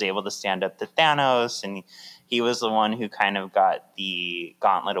that was able to stand up to Thanos, and he was the one who kind of got the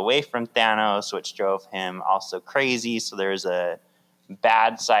gauntlet away from Thanos, which drove him also crazy. So there's a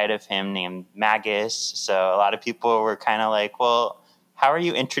bad side of him named Magus. So a lot of people were kind of like, well, how are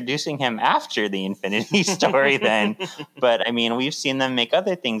you introducing him after the Infinity story then? But I mean, we've seen them make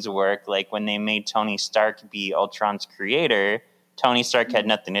other things work. Like when they made Tony Stark be Ultron's creator, Tony Stark had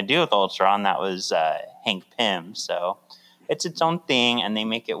nothing to do with Ultron. That was Hank Pym. So it's its own thing, and they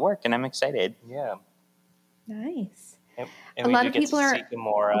make it work, and I'm excited. Yeah. Nice. And we do get to see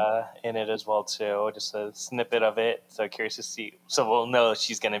Gamora in it as well, too. Just a snippet of it. So curious to see. So we'll know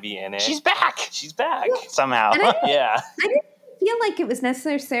she's going to be in it. She's back! She's back! Somehow. Yeah. I didn't feel like it was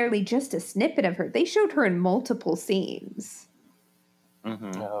necessarily just a snippet of her. They showed her in multiple scenes.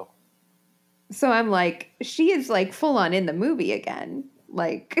 No. So I'm like, she is like full on in the movie again.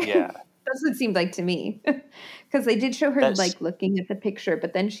 Like, Yeah. that's what it seemed like to me. Because they did show her like looking at the picture,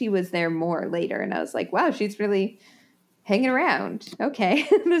 but then she was there more later. And I was like, wow, she's really hanging around. Okay.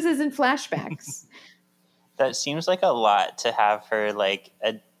 This isn't flashbacks. That seems like a lot to have her like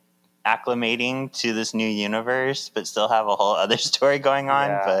acclimating to this new universe, but still have a whole other story going on.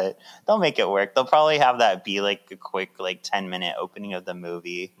 Yeah. But they'll make it work. They'll probably have that be like a quick like 10-minute opening of the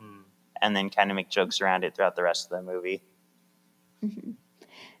movie, and then kind of make jokes around it throughout the rest of the movie.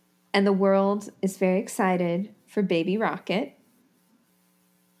 And the world is very excited for Baby Rocket.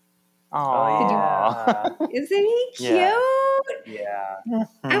 Aww. Isn't he cute? Yeah.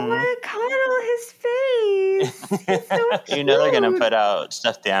 I want to cuddle his face. He's so cute. You know they're going to put out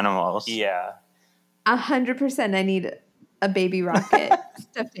stuffed animals. Yeah. 100% I need a Baby Rocket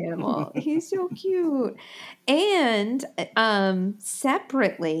stuffed animal. He's so cute. And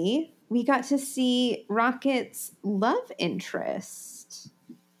separately, we got to see Rocket's love interest.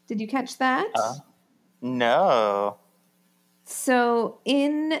 Did you catch that? No. So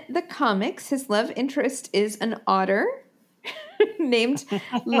in the comics, his love interest is an otter named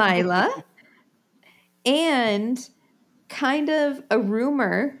Lila. And kind of a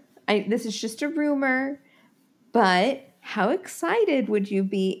rumor, this is just a rumor, but how excited would you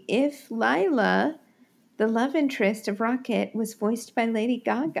be if Lila, the love interest of Rocket, was voiced by Lady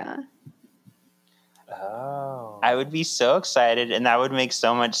Gaga? Oh. I would be so excited, and that would make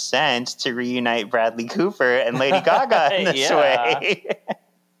so much sense to reunite Bradley Cooper and Lady Gaga in this way.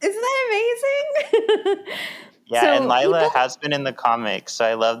 Isn't that amazing? Yeah, so and Lila has been in the comics, so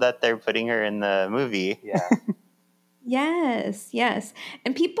I love that they're putting her in the movie. Yeah. Yes.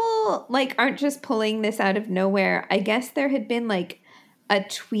 And people like aren't just pulling this out of nowhere. I guess there had been like a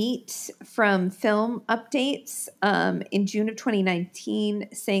tweet from Film Updates in June of 2019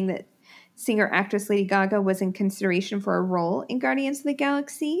 saying that singer-actress Lady Gaga was in consideration for a role in Guardians of the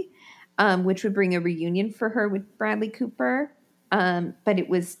Galaxy, which would bring a reunion for her with Bradley Cooper. But it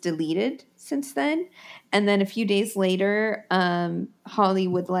was deleted since then. And then a few days later,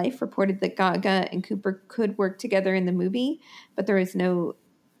 Hollywood Life reported that Gaga and Cooper could work together in the movie, but there is no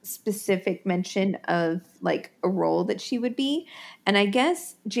specific mention of like a role that she would be. And I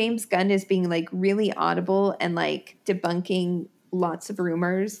guess James Gunn is being like really audible and like debunking lots of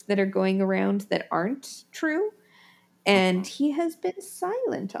rumors that are going around that aren't true. And he has been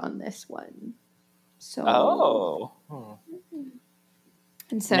silent on this one. So, Oh.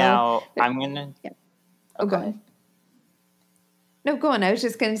 And so now I'm gonna. Yeah. Oh, go ahead. No, go on. I was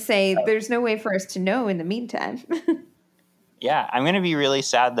just going to say there's no way for us to know in the meantime. Yeah, I'm going to be really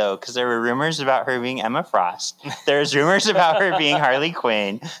sad, though, because there were rumors about her being Emma Frost. There's rumors about her being Harley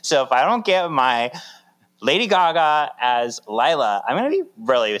Quinn. So if I don't get my Lady Gaga as Lila, I'm going to be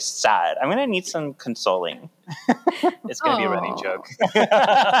really sad. I'm going to need some consoling. It's going to be a running joke.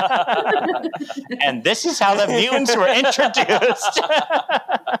 And this is how the mutants were introduced.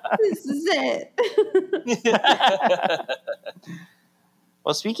 This is it.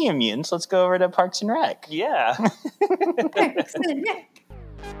 Well, speaking of mutants, let's go over to Parks and Rec. Yeah. Parks and Rec.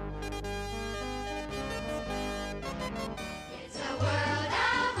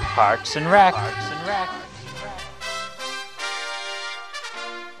 Parks and Rec. Parks and Rec.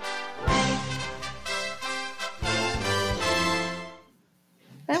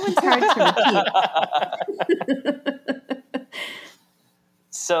 That one's hard to repeat.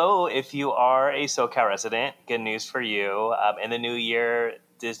 So, if you are a SoCal resident, good news for you. In the new year,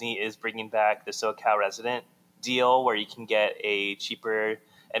 Disney is bringing back the SoCal resident deal where you can get a cheaper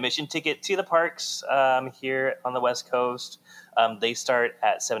admission ticket to the parks here on the West Coast. They start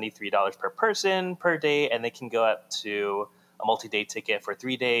at $73 per person per day, and they can go up to a multi-day ticket for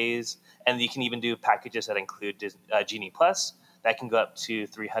 3 days. And you can even do packages that include Genie Plus. That can go up to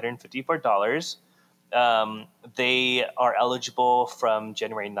 $354. They are eligible from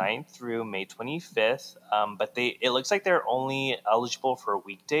January 9th through May 25th, but it looks like they're only eligible for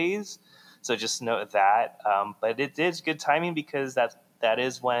weekdays, so just note that. But it is good timing because that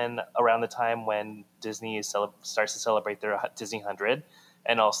is around the time when Disney starts to celebrate their Disney 100,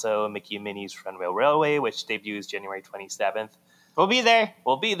 and also Mickey and Minnie's Runaway Railway, which debuts January 27th. We'll be there.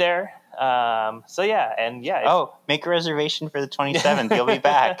 So yeah, and yeah. Make a reservation for the 27th. You'll be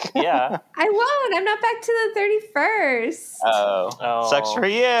back. Yeah. I won't. I'm not back to the 31st. Oh. Sucks for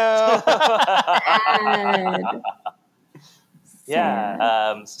you. Sad.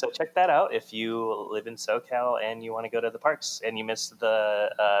 Yeah. So check that out if you live in SoCal and you want to go to the parks and you missed the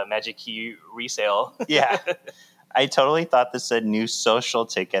Magic Key resale. Yeah. I totally thought this said new social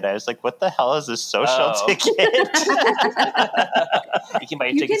ticket. I was like, what the hell is a social ticket? You can buy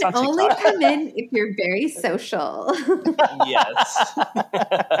your tickets on TikTok. You can only come in if you're very social. Yes.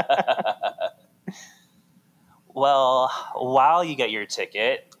 Well, while you get your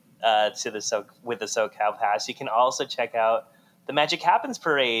ticket with the SoCal Pass, you can also check out the Magic Happens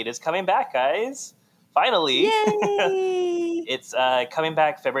Parade. Is coming back, guys. Finally. Yay! It's coming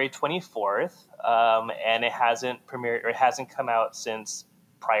back February 24th. And it hasn't premiered, or it hasn't come out since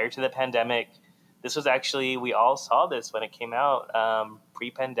prior to the pandemic. This was actually, we all saw this when it came out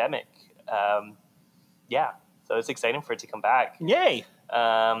pre-pandemic. Yeah, so it's exciting for it to come back. Yay!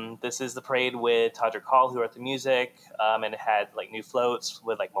 This is the parade with Todrick Hall, who wrote the music, and it had like new floats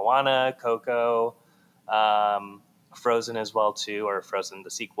with like Moana, Coco, Frozen as well too, or Frozen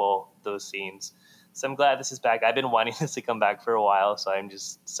the sequel, those scenes. So I'm glad this is back. I've been wanting this to come back for a while, so I'm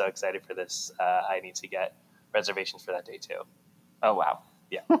just so excited for this. I need to get reservations for that day too. Oh, wow.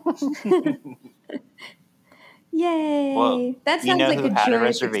 Yeah. Yay. Well, that sounds you know like who a had a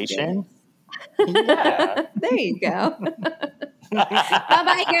joyous reservation? Yeah. There you go. Bob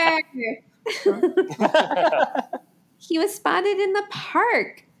Iger. He was spotted in the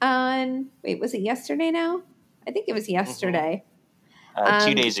park on, was it yesterday now? I think it was yesterday.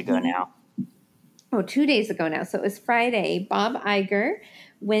 2 days ago now. 2 days ago now. So it was Friday. Bob Iger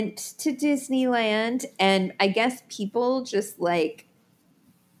went to Disneyland, and I guess people just like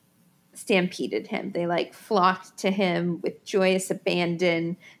stampeded him. They like flocked to him with joyous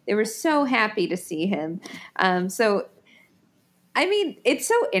abandon. They were so happy to see him. So, I mean, it's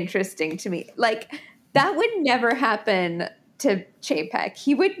so interesting to me. Like, that would never happen to Chapek.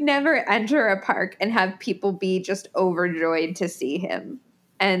 He would never enter a park and have people be just overjoyed to see him.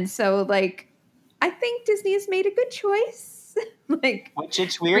 And so, like, I think Disney has made a good choice. Which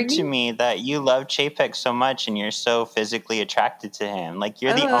it's weird to me that you love Chapek so much and you're so physically attracted to him. Like,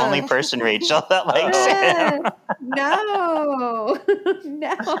 you're the only person, Rachel, that likes him. No.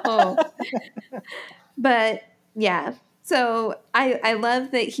 No. But, yeah. So I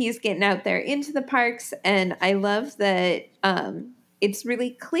love that he's getting out there into the parks, and I love that it's really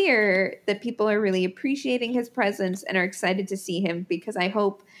clear that people are really appreciating his presence and are excited to see him, because I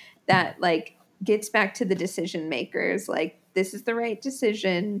hope that, like, gets back to the decision makers. Like, this is the right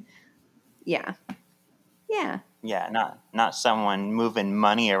decision. Yeah. Yeah. Yeah, not someone moving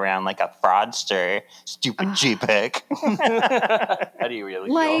money around like a fraudster. Stupid Chapek. How do you really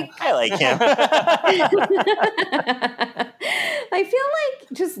feel? I like him. I feel like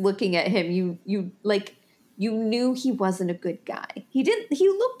just looking at him, you like you knew he wasn't a good guy. He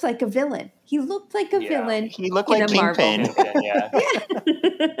looked like a villain. He looked like a villain. He looked in like a Marvel Kingpin. movie.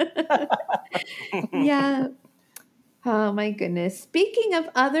 Yeah. Yeah. Oh my goodness. Speaking of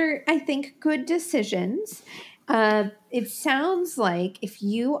other, I think, good decisions, it sounds like if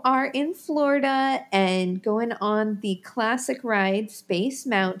you are in Florida and going on the classic ride, Space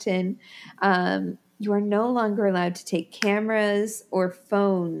Mountain, you are no longer allowed to take cameras or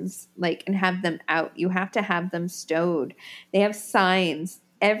phones and have them out. You have to have them stowed. They have signs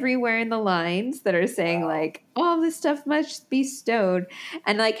everywhere in the lines that are saying all this stuff must be stowed.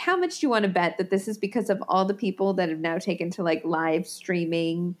 And how much do you want to bet that this is because of all the people that have now taken to live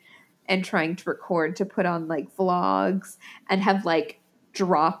streaming and trying to record to put on vlogs and have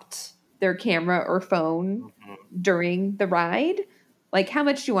dropped their camera or phone during the ride? How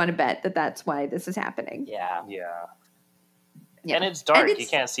much do you want to bet that that's why this is happening? Yeah. And it's dark. You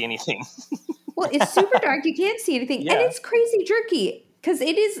can't see anything. Well, it's super dark. You can't see anything. Yeah. And it's crazy jerky because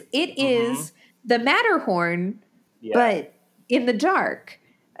it is the Matterhorn, but in the dark.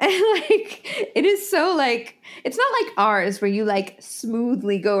 And it is so it's not like ours where you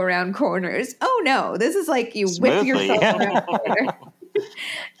smoothly go around corners. Oh no, this is you whip yourself around a corner.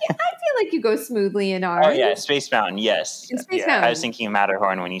 Yeah, I feel like you go smoothly in ours. Oh yeah, Space Mountain, yes. In Space Mountain. I was thinking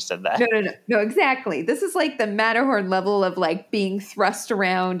Matterhorn when you said that. No, exactly. This is the Matterhorn level of being thrust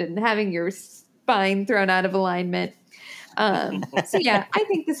around and having your spine thrown out of alignment. So yeah, I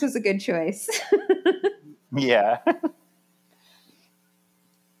think this was a good choice. Yeah.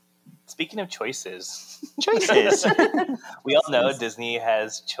 Speaking of choices, we all know Disney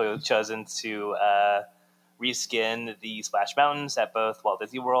has chosen to reskin the Splash Mountains at both Walt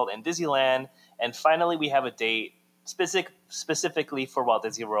Disney World and Disneyland. And finally, we have a date specifically for Walt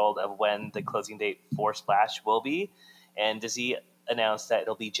Disney World of when the closing date for Splash will be. And Disney announced that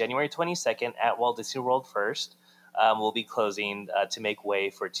it'll be January 22nd at Walt Disney World first. We'll be closing to make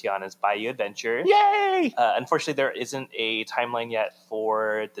way for Tiana's Bayou Adventure. Yay! Unfortunately, there isn't a timeline yet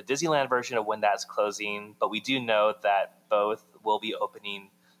for the Disneyland version of when that's closing, but we do know that both will be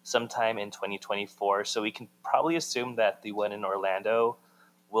opening sometime in 2024. So we can probably assume that the one in Orlando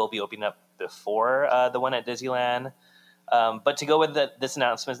will be opening up before the one at Disneyland. But to go with this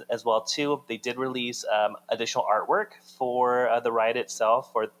announcement as well, too, they did release additional artwork for the ride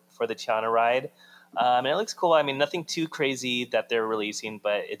itself, for the Tiana ride. And it looks cool. I mean, nothing too crazy that they're releasing,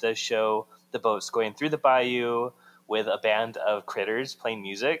 but it does show the boats going through the bayou with a band of critters playing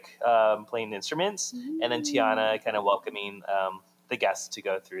music, playing instruments, and then Tiana kind of welcoming the guests to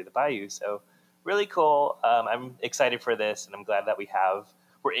go through the bayou. So really cool. I'm excited for this, and I'm glad that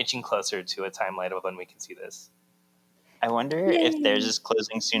we're inching closer to a timeline of when we can see this. I wonder if theirs is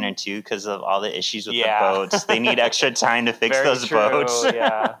closing sooner too because of all the issues with the boats. They need extra time to fix those boats.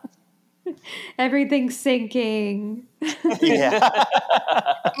 Yeah. Everything's sinking. Yeah.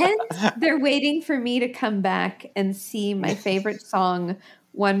 And they're waiting for me to come back and see my favorite song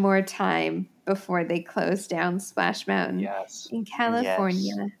one more time before they close down Splash Mountain in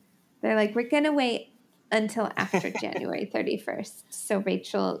California. Yes. They're we're going to wait until after January 31st. So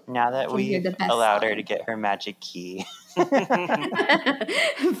Rachel, now that we've allowed her to get her magic key.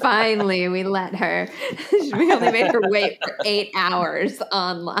 Finally, we let her. We only made her wait for 8 hours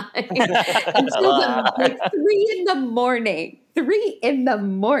online until 3 in the morning. 3 in the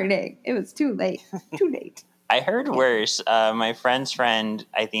morning. It was too late. Too late. I heard worse. My friend's friend,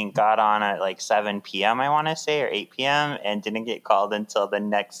 I think, got on at 7 p.m., I want to say, or 8 p.m., and didn't get called until the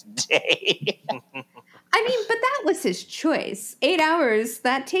next day. I mean, but that was his choice. 8 hours,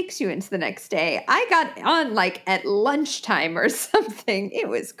 that takes you into the next day. I got on at lunchtime or something. It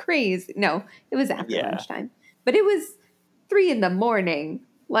was crazy. No, it was after lunchtime. But it was 3 in the morning.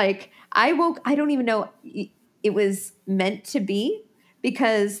 I woke, I don't even know, it was meant to be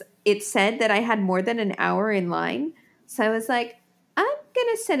because it said that I had more than an hour in line. So I was I'm going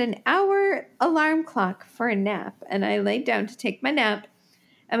to set an hour alarm clock for a nap. And I laid down to take my nap.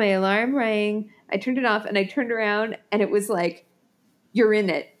 And my alarm rang. I turned it off and I turned around and it was you're in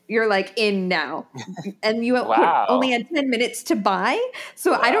it. You're in now. And you only had 10 minutes to buy.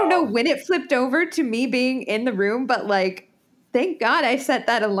 So I don't know when it flipped over to me being in the room, but thank God I set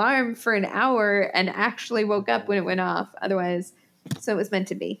that alarm for an hour and actually woke up when it went off. Otherwise, so it was meant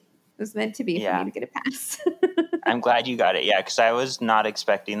to be. It was meant to be for me to get a pass. I'm glad you got it. Yeah, because I was not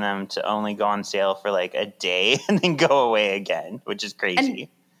expecting them to only go on sale for a day and then go away again, which is crazy.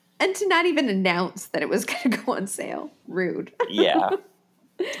 And to not even announce that it was going to go on sale. Rude. Yeah.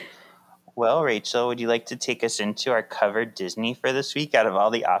 Well, Rachel, would you like to take us into our covered Disney for this week out of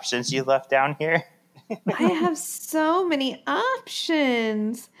all the options you left down here? I have so many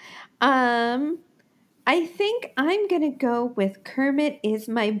options. I think I'm going to go with Kermit is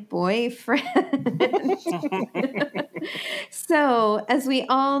my boyfriend. So, as we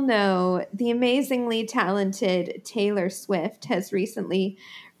all know, the amazingly talented Taylor Swift has recently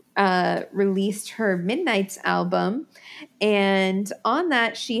released her Midnight's album. And on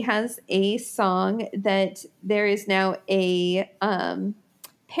that, she has a song that there is now a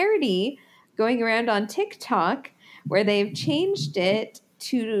parody going around on TikTok where they've changed it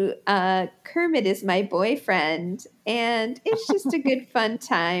to Kermit is my boyfriend. And it's just a good fun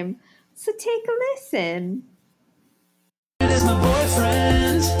time. So take a listen. Kermit is my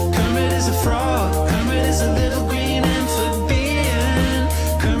boyfriend. Kermit is a frog. Kermit is a little green amphibian.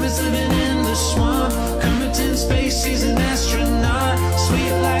 Kermit's living in the swamp. Kermit's in space, he's an astronaut.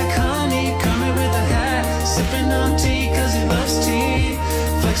 Sweet like honey. Kermit with a hat. Sipping on tea cause he loves tea.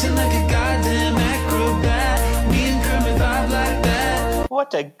 Flexing like a goddamn acrobat. Me and Kermit vibe like that.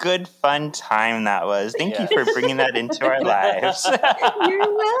 What a good, fun time that was. Thank you for bringing that into our lives.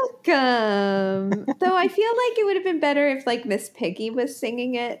 You're welcome. Though I feel like it would have been better if like Miss Piggy was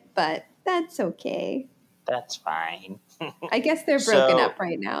singing it, but that's okay. That's fine. I guess they're broken up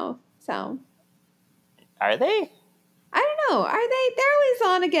right now. So Are they? I don't know. Are they? They're always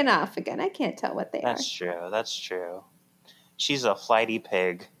on again, off again. I can't tell what they That's true. That's true. She's a flighty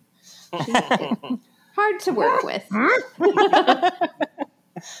pig. are. Hard to work with.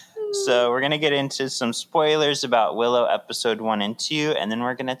 So we're going to get into some spoilers about Willow episode 1 and 2, and then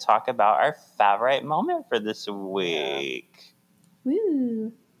we're going to talk about our favorite moment for this week.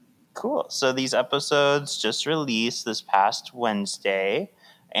 Woo. Cool. So these episodes just released this past Wednesday,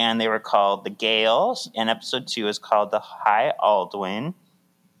 and they were called The Gales, and episode 2 is called The High Aldwin.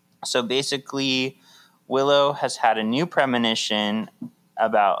 So basically, Willow has had a new premonition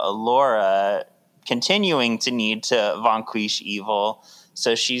about Allura continuing to need to vanquish evil.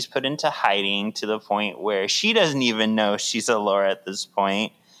 So she's put into hiding to the point where she doesn't even know she's Allura at this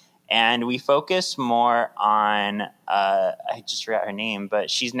point. And we focus more on, I just forgot her name, but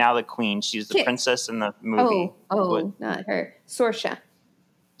she's now the queen. She's the princess in the movie. Oh, not her. Sorsha.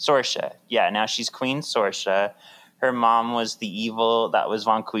 Yeah, now she's Queen Sorsha. Her mom was the evil that was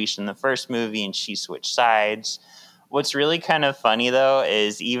vanquished in the first movie, and she switched sides. What's really kind of funny, though,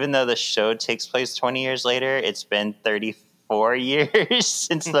 is even though the show takes place 20 years later, it's been 34 years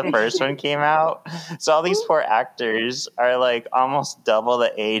since the first one came out. So all these poor actors are like almost double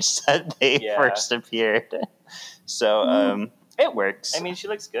the age that they first appeared. So it works. I mean, she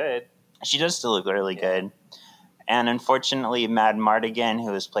looks good. She does still look really good. And unfortunately, Mad Mardigan,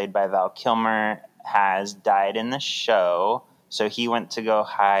 who is played by Val Kilmer, has died in the show. So he went to go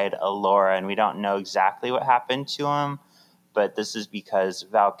hide Allura, and we don't know exactly what happened to him. But this is because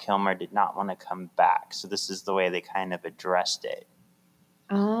Val Kilmer did not want to come back. So this is the way they kind of addressed it.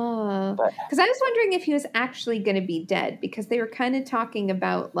 Oh. Because I was wondering if he was actually going to be dead. Because they were kind of talking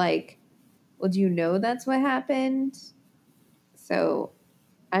about, like, well, do you know that's what happened? So,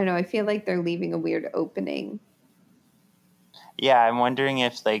 I don't know. I feel like they're leaving a weird opening. Yeah, I'm wondering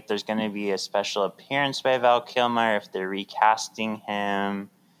if like there's going to be a special appearance by Val Kilmer, if they're recasting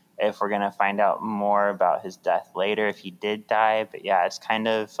him, if we're going to find out more about his death later, if he did die. But yeah, it's kind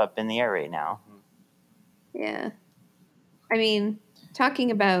of up in the air right now. Yeah. I mean,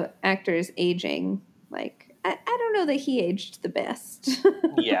 talking about actors aging, like, I don't know that he aged the best.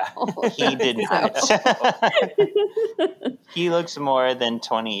 Yeah. He did not. He looks more than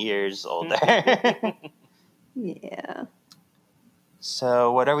 20 years older. Yeah.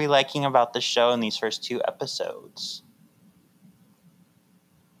 So what are we liking about the show in these first 2 episodes?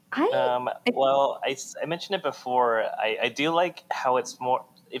 Well, I mentioned it before. I do like how it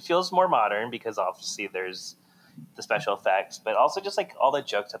feels more modern because obviously there's the special effects, but also just like all the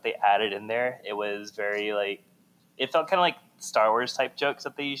jokes that they added in there. It was very like, it felt kind of like Star Wars type jokes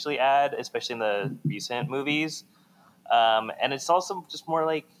that they usually add, especially in the recent movies. And it's also just more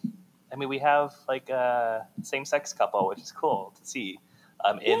like, I mean, we have like a same-sex couple, which is cool to see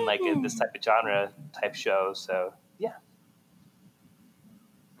in like in this type of genre type show. So yeah,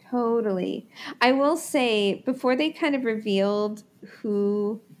 totally. I will say before they kind of revealed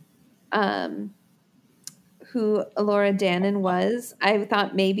who Allura Dannon was, I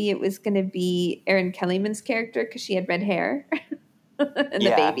thought maybe it was going to be Erin Kellyman's character because she had red hair. And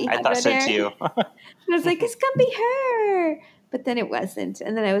the baby had I thought red so hair. too. I was like, it's going to be her. But then it wasn't.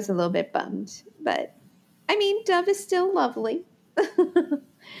 And then I was a little bit bummed. But, I mean, Dove is still lovely.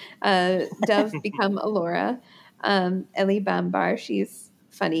 Dove become Allura. Ellie Bambar, she's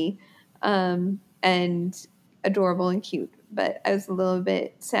funny and adorable and cute. But I was a little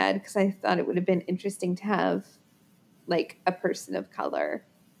bit sad because I thought it would have been interesting to have, like, a person of color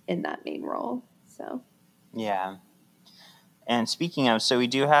in that main role. So Yeah. And speaking of, so we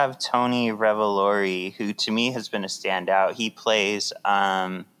do have Tony Revolori, who to me has been a standout. He plays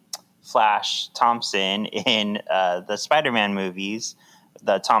Flash Thompson in the Spider-Man movies,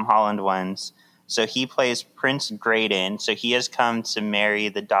 the Tom Holland ones. So he plays Prince Graydon. So he has come to marry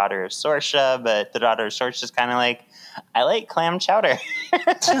the daughter of Sorsha, but the daughter of Sorsha is kind of like, I like clam chowder.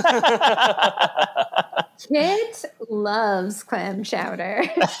 Kit loves clam chowder.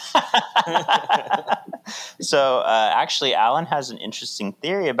 So actually, Allan has an interesting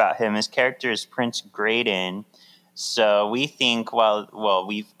theory about him. His character is Prince Graydon. So we think,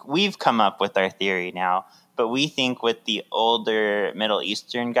 we've come up with our theory now, but we think with the older Middle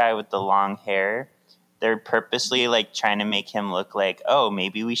Eastern guy with the long hair, they're purposely like trying to make him look like, oh,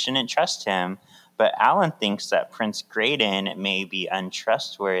 maybe we shouldn't trust him. But Allan thinks that Prince Graydon may be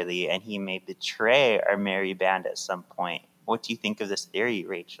untrustworthy and he may betray our merry band at some point. What do you think of this theory,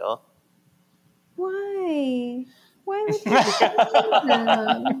 Rachel? Why? Why would you say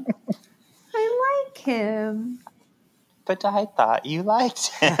him? I like him. But I thought you liked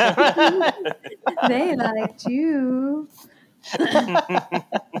him. They liked you.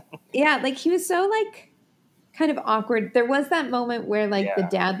 Yeah, like he was so like kind of awkward. There was that moment where like the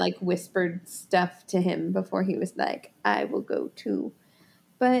dad like whispered stuff to him before he was like, I will go too.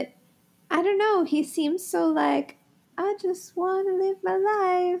 But I don't know. He seems so like, I just want to live my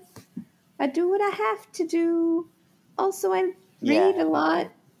life. I do what I have to do. Also, I read a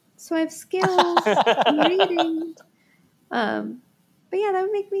lot, so I have skills in reading. But yeah, that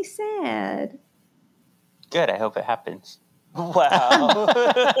would make me sad. Good. I hope it happens. Wow.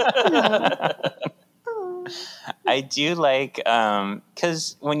 Oh. I do like,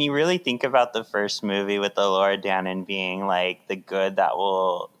 because when you really think about the first movie with Laura Dannon being like the good that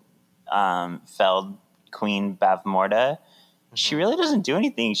will fell Queen Bavmorda, she really doesn't do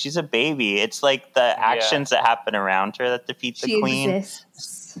anything. She's a baby. It's like the actions that happen around her that defeat the queen. She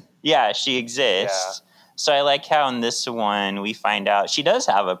exists. Yeah, she exists. Yeah. So I like how in this one we find out she does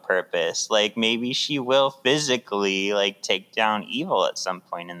have a purpose. Like maybe she will physically like take down evil at some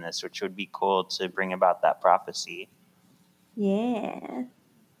point in this, which would be cool to bring about that prophecy. Yeah.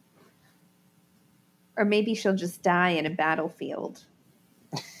 Or maybe she'll just die in a battlefield.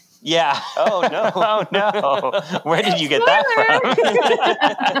 Yeah. Oh, no. Oh, no. Where did you get that from?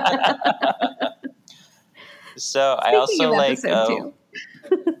 So I also like...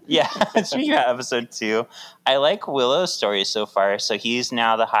 Yeah, speaking of episode 2, I like Willow's story so far. So he's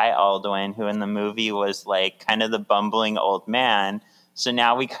now the High Alduin, who in the movie was like kind of the bumbling old man. So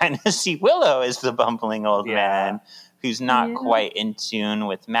now we kind of see Willow as the bumbling old man who's not quite in tune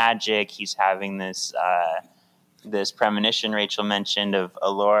with magic. He's having this this premonition Rachel mentioned of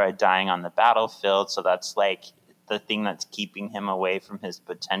Allura dying on the battlefield. So that's like the thing that's keeping him away from his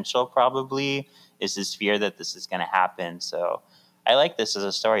potential probably is his fear that this is going to happen. So I like this as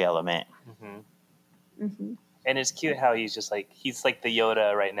a story element. Mm-hmm. Mm-hmm. And it's cute how he's like the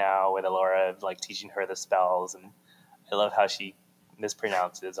Yoda right now with Allura, like teaching her the spells. And I love how she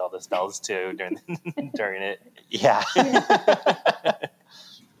mispronounces all the spells too during it. Yeah.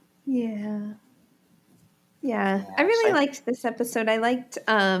 Yeah. I really liked this episode. I liked,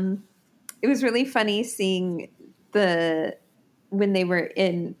 it was really funny seeing when they were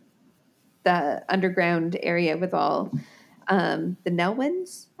in the underground area with all the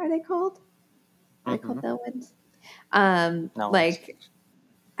Nelwynds, are they called? Are they called Nelwynds? Like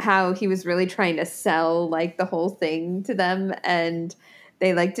how he was really trying to sell like the whole thing to them, and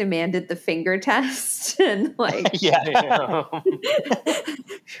they like demanded the finger test and like yours.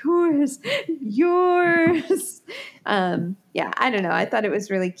 I don't know. I thought it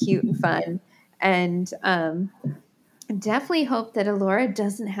was really cute and fun, and definitely hope that Allura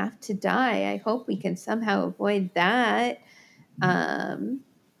doesn't have to die. I hope we can somehow avoid that.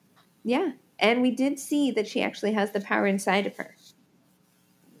 And we did see that she actually has the power inside of her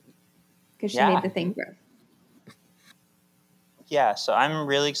because she made the thing grow. Yeah, so I'm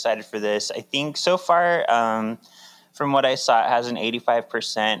really excited for this. I think so far, from what I saw, it has an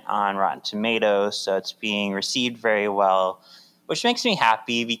 85% on Rotten Tomatoes, so it's being received very well, which makes me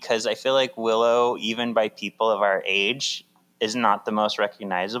happy because I feel like Willow, even by people of our age, is not the most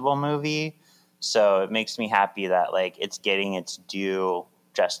recognizable movie. So it makes me happy that like it's getting its due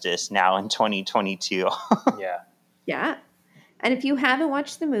justice now in 2022. Yeah. And if you haven't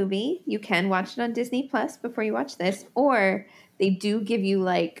watched the movie, you can watch it on Disney Plus before you watch this, or they do give you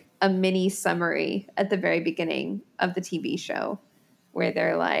like a mini summary at the very beginning of the TV show where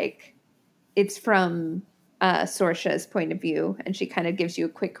they're like, it's from Sorsha's point of view, and she kind of gives you a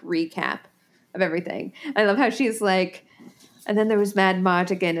quick recap of everything. I love how she's like, and then there was Mad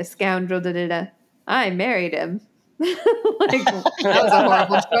Mardigan, a scoundrel, I married him. Like, that was a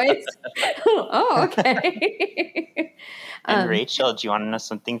horrible choice. Oh, okay. And Rachel, do you want to know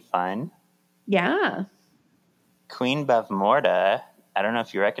something fun? Yeah. Queen Bevmorda, I don't know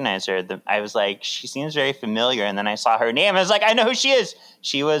if you recognize her. I was like, she seems very familiar. And then I saw her name. I was like, I know who she is.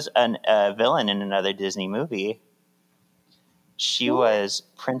 She was a villain in another Disney movie. She was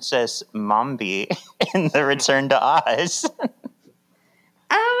Princess Mombi in The Return to Oz.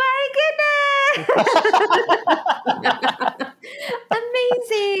 Oh my goodness!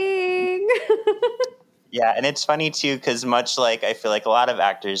 Amazing! Yeah, and it's funny too because much like I feel like a lot of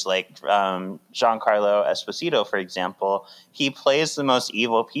actors, like Giancarlo Esposito, for example, he plays the most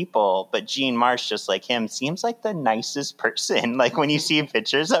evil people, but Jean Marsh, just like him, seems like the nicest person. Like when you see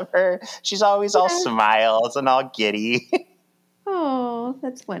pictures of her, she's always all smiles and all giddy. Oh,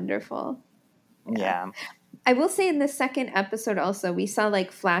 that's wonderful. Yeah. I will say in the second episode also, we saw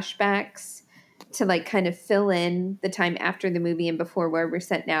like flashbacks to like kind of fill in the time after the movie and before where we're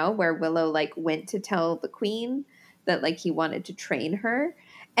set now, where Willow like went to tell the queen that like he wanted to train her.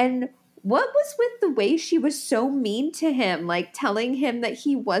 And what was with the way she was so mean to him, like telling him that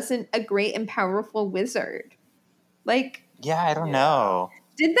he wasn't a great and powerful wizard? Like, yeah, I don't know.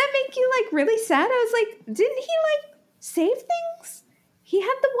 Did that make you like really sad? I was like, didn't he like save things? He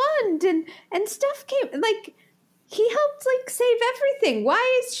had the wand and stuff came, like, he helped like save everything.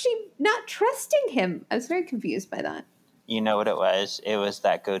 Why is she not trusting him? I was very confused by that. You know what it was? It was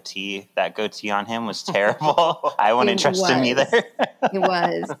that goatee. That goatee on him was terrible. I wouldn't trust him either. It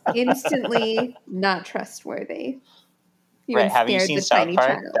was instantly not trustworthy. Right? Have you seen South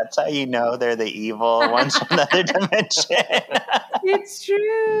Park? Child. That's how you know they're the evil ones from another dimension. It's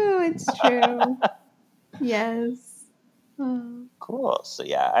true. It's true. Yes. Oh. Cool. So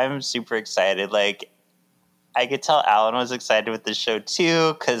yeah, I'm super excited. Like, I could tell Allan was excited with the show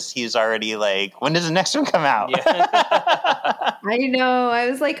too, because he's already like, when does the next one come out? Yeah. I know. I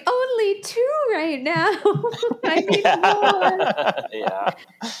was like, only 2 right now. I need more. Yeah.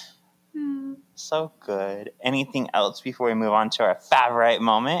 So good. Anything else before we move on to our favorite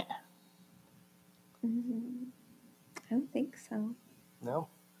moment? I don't think so. No.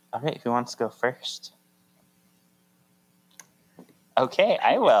 All right, who wants to go first? Okay,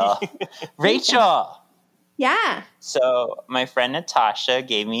 I will. Rachel! Yeah. So my friend Natasha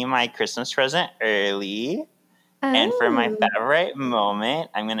gave me my Christmas present early. And for my favorite moment,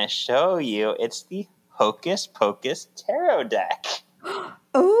 I'm going to show you. It's the Hocus Pocus Tarot deck.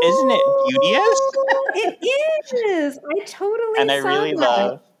 Oh, isn't it beauteous? It is. I totally and I saw really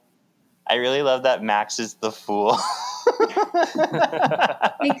that. I really love that Max is the fool.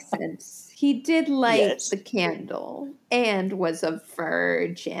 Makes sense. He did light Yes. the candle and was a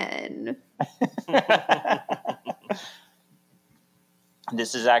virgin.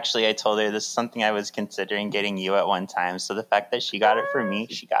 This is actually, I told her this is something I was considering getting you at one time. So the fact that she got it for me,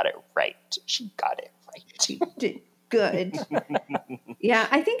 she got it right. She got it right. Good. Yeah,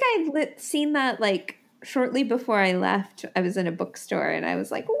 I think I'd seen that like shortly before I left. I was in a bookstore and I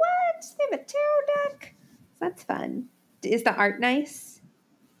was like, what? They have a tarot deck? That's fun. Is the art nice?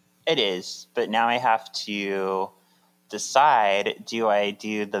 It is, but now I have to decide, do I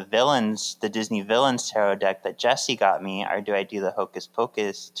do the Disney Villains tarot deck that Jessie got me, or do I do the Hocus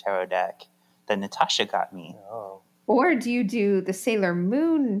Pocus tarot deck that Natasha got me? Oh. Or do you do the Sailor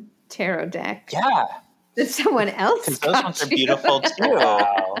Moon tarot deck? Yeah. That someone else Because got those ones are you? beautiful too.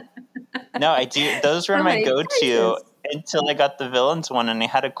 Wow. No, I do. Those were Oh my my go-to goodness. until I got the villains one, and I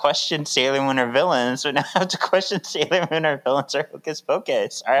had to question Sailor Moon or villains, but now I have to question Sailor Moon or villains or Hocus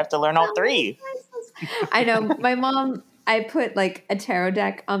Pocus. I have to learn all 3. I know. My mom, I put like a tarot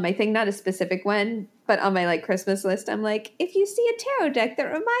deck on my thing, not a specific one, but on my like Christmas list. I'm like, if you see a tarot deck that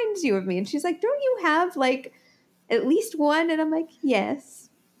reminds you of me, and she's like, don't you have like at least one? And I'm like, yes.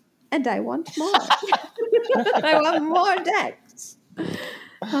 And I want more. I want more decks.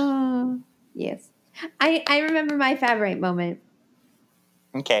 Yes. I remember my favorite moment.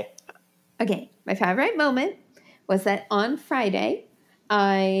 Okay. Okay. My favorite moment was that on Friday,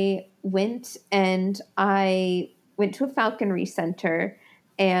 I went to a falconry center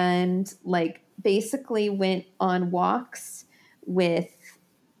and like basically went on walks with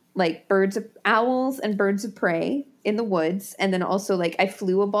like owls and birds of prey in the woods. And then also like I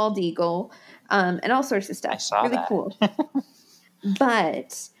flew a bald eagle and all sorts of stuff. I saw really that. cool.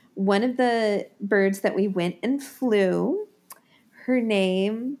 But one of the birds that we went and flew, her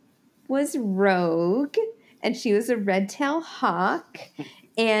name was Rogue, and she was a red-tailed hawk,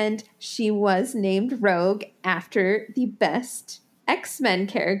 and she was named Rogue after the best X-Men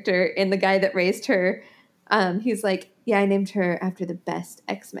character in the guy that raised her. He's like Yeah, I named her after the best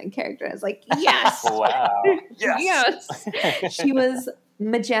X-Men character. I was like, yes, Wow. yes. She was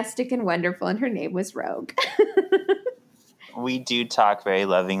majestic and wonderful, and her name was Rogue. We do talk very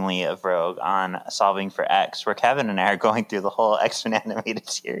lovingly of Rogue on Solving for X, where Kevin and I are going through the whole X-Men animated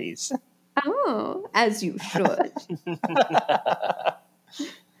series. Oh, as you should.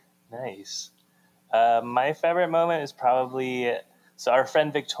 Nice. My favorite moment is probably so our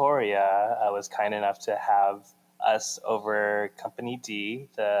friend Victoria was kind enough to have us over Company D,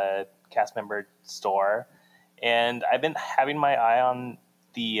 the cast member store, and I've been having my eye on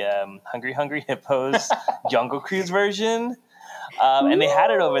the Hungry Hungry Hippos Jungle Cruise version. And they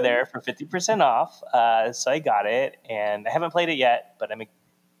had it over there for 50% off, so I got it, and I haven't played it yet, but I'm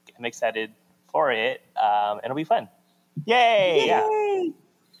excited for it, and it'll be fun. Yay! Yeah.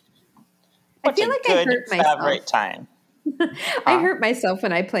 I feel like I hurt myself. Favorite time. I hurt myself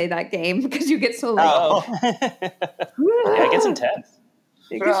when I play that game because you get so Yeah, it gets intense.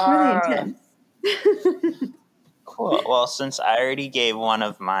 It gets really intense. Cool. Well, since I already gave one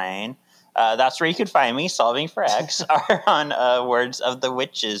of mine, that's where you could find me, Solving for X, are on Words of the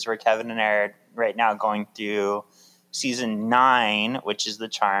Witches, where Kevin and I are right now going through season 9, which is the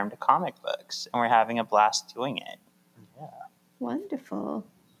Charmed comic books, and we're having a blast doing it. Yeah. Wonderful.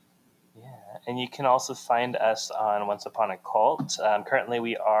 Yeah, and you can also find us on Once Upon a Cult. Currently,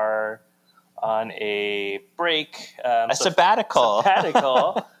 we are on a break. Sabbatical.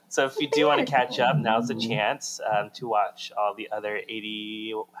 So if you do want to catch up, now's the chance to watch all the other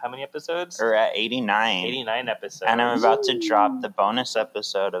 80... How many episodes? We're at 89. 89 episodes. And I'm about to drop the bonus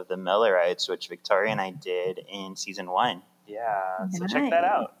episode of The Millerites, which Victoria and I did in season 1. Yeah, so check that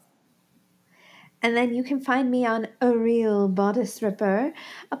out. And then you can find me on A Real Bodice Ripper,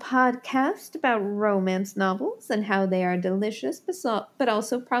 a podcast about romance novels and how they are delicious but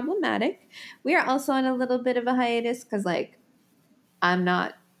also problematic. We are also on a little bit of a hiatus because,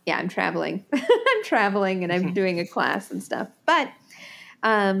 I'm traveling. I'm traveling and I'm doing a class and stuff. But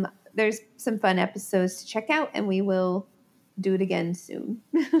there's some fun episodes to check out, and we will do it again soon.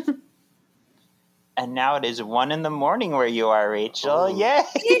 And now it is 1 a.m. where you are, Rachel. Ooh. Yay!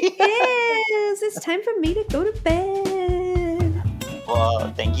 It is. It's time for me to go to bed.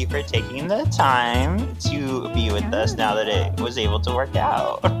 Well, thank you for taking the time to be with us now that it was able to work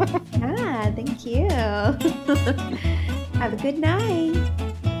out. Thank you. Have a good night.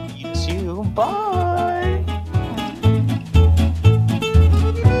 You too. Bye.